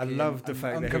being a monkey. I love the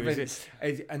fact that he was.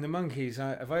 And the Monkeys.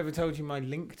 Have I ever told you my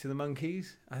link to the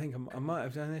Monkeys? I think I might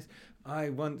have done this. I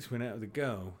once went out with a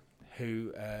girl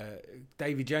who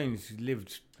Davy Jones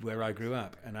lived where I grew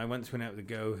up, and I once went out with a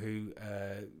girl who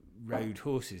rode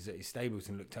horses at his stables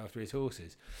and looked after his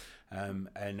horses.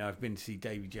 And I've been to see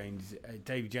Davy Jones.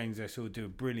 Davy Jones, I saw do a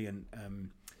brilliant.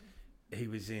 He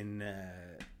was in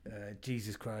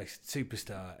Jesus Christ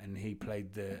Superstar, and he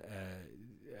played the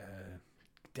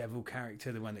devil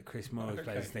character, the one that Chris Moore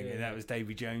plays. Yeah. That was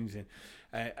Davy Jones, and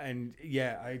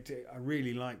I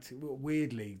really liked.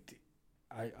 Weirdly,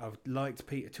 I've liked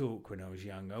Peter Tork when I was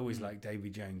young. I always liked Davy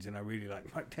Jones, and I really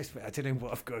like Mike Nesbitt. I don't know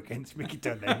what I've got against Mickey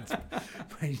Dunn, but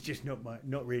he's just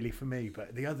not really for me.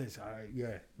 But the others, I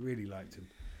really liked him.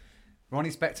 Ronnie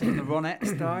Spector and the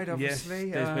Ronettes died, obviously.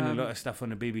 Yes, there's been a lot of stuff on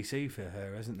the BBC for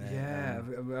her, hasn't there? Yeah,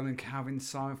 I mean, Calvin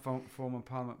Simon, former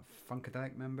Parliament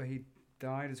Funkadelic member, he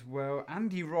died as well.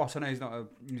 Andy Ross, I know he's not a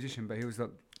musician, but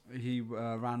he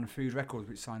ran Food Records,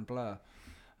 which signed Blur,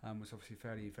 was obviously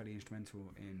fairly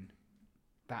instrumental in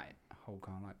that whole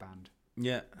kind of like band.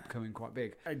 Yeah, becoming quite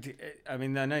big. I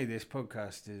mean, I know this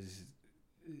podcast is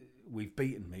we've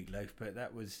beaten Meatloaf, but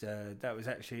that was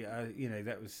actually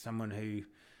that was someone who.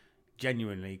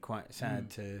 Genuinely quite sad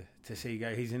to see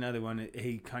go. He's another one.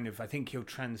 He kind of, I think he'll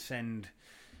transcend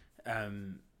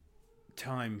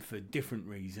time for different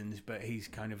reasons, but he's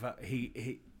kind of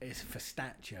he is for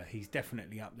stature. He's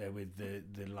definitely up there with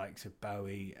the likes of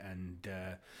Bowie and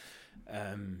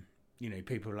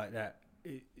people like that.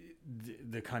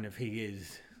 The kind of he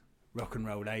is rock and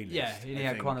roll A-list. Yeah, he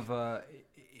had kind of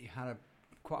he had a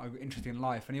quite an interesting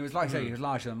life, and he was like I say, he was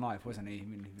larger than life, wasn't he? I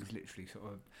mean, he was literally sort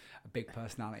of a big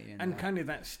personality, and kind of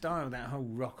that style, that whole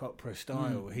rock opera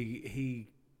style. He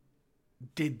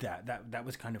did that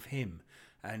was kind of him,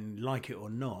 and like it or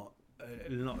not,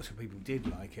 lots of people did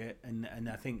like it, and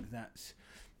I think that's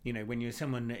when you're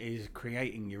someone that is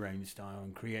creating your own style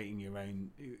and creating your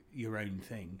own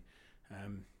thing,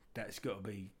 that's got to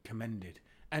be commended.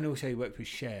 And also he worked with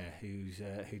Cher, who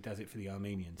does it for the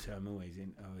Armenians. So I always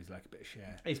like a bit of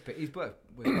Cher. He's worked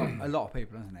with a lot of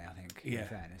people, hasn't he? I think. In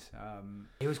fairness,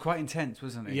 he was quite intense,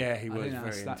 wasn't he? Yeah, he was very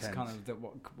intense. That's kind of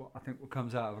what I think what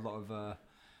comes out of a lot of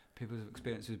people's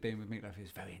experiences being with Meatloaf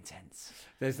is very intense.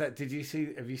 There's that. Have you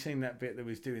seen that bit that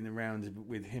was doing the rounds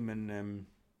with him and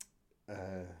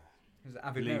Was it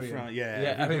Avid Lee Marion? Fry? Yeah,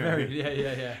 Yeah, Avid Marion.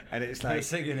 Yeah. And it's They were like,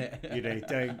 singing it. you know,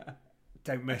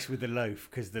 don't mess with the loaf,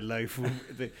 because the loaf will,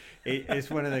 it's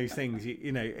one of those things,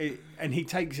 you know, and he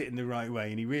takes it in the right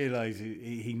way, and he realises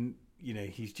he you know,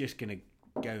 he's just going to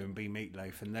go and be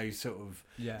Meatloaf, and those sort of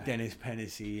Dennis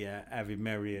Pennisy, Avid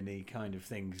Marion-y kind of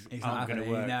things aren't going to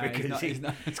work, because he's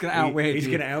going to out-weird he's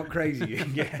you. going to out-crazy you.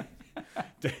 Yeah.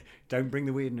 Don't bring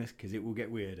the weirdness, because it will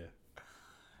get weirder.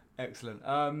 Excellent.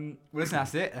 Well, listen,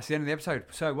 that's it. That's the end of the episode.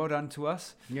 So well done to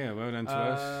us. Yeah, well done to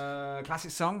us.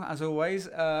 Classic song, as always.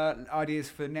 Ideas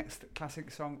for next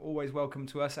classic song, always welcome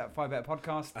to us at 5 Better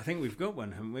Podcast. I think we've got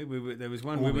one, haven't we? There was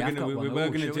one. Oh, we we were have got going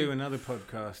one. to Shall do we? another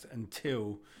podcast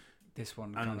until, This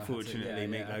one, unfortunately,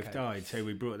 Meatloaf died. So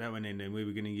we brought that one in, and we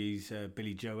were going to use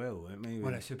Billy Joel, weren't we?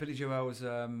 Well, no, so Billy Joel was...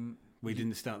 we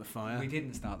didn't start the fire. We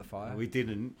didn't start the fire. We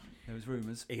didn't. There was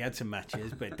rumours. He had some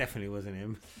matches, but it definitely wasn't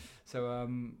him. So,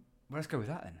 well, let's go with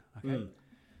that then. Okay.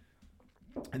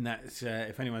 And that's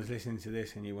if anyone's listening to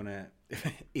this and you want to,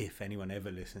 if anyone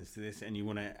ever listens to this and you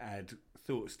want to add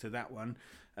thoughts to that one,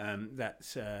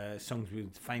 that's songs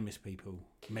with famous people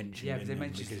mentioned. Yeah, in they them,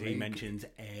 mention because he mentions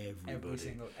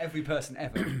everybody. Every person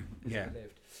ever has Yeah. ever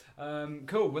lived.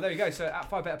 Cool. Well, there you go. So at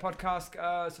 5 Better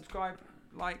Podcast, subscribe,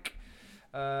 like,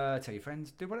 tell your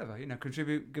friends, do whatever. You know,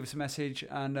 contribute, give us a message,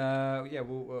 and yeah,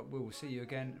 we'll see you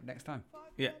again next time.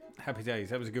 Yeah, happy days.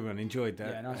 That was a good one. Enjoyed that.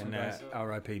 Yeah, nice one, and guys.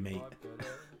 R.I.P. Meat.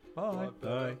 Bye.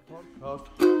 Bye.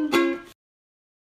 Podcast.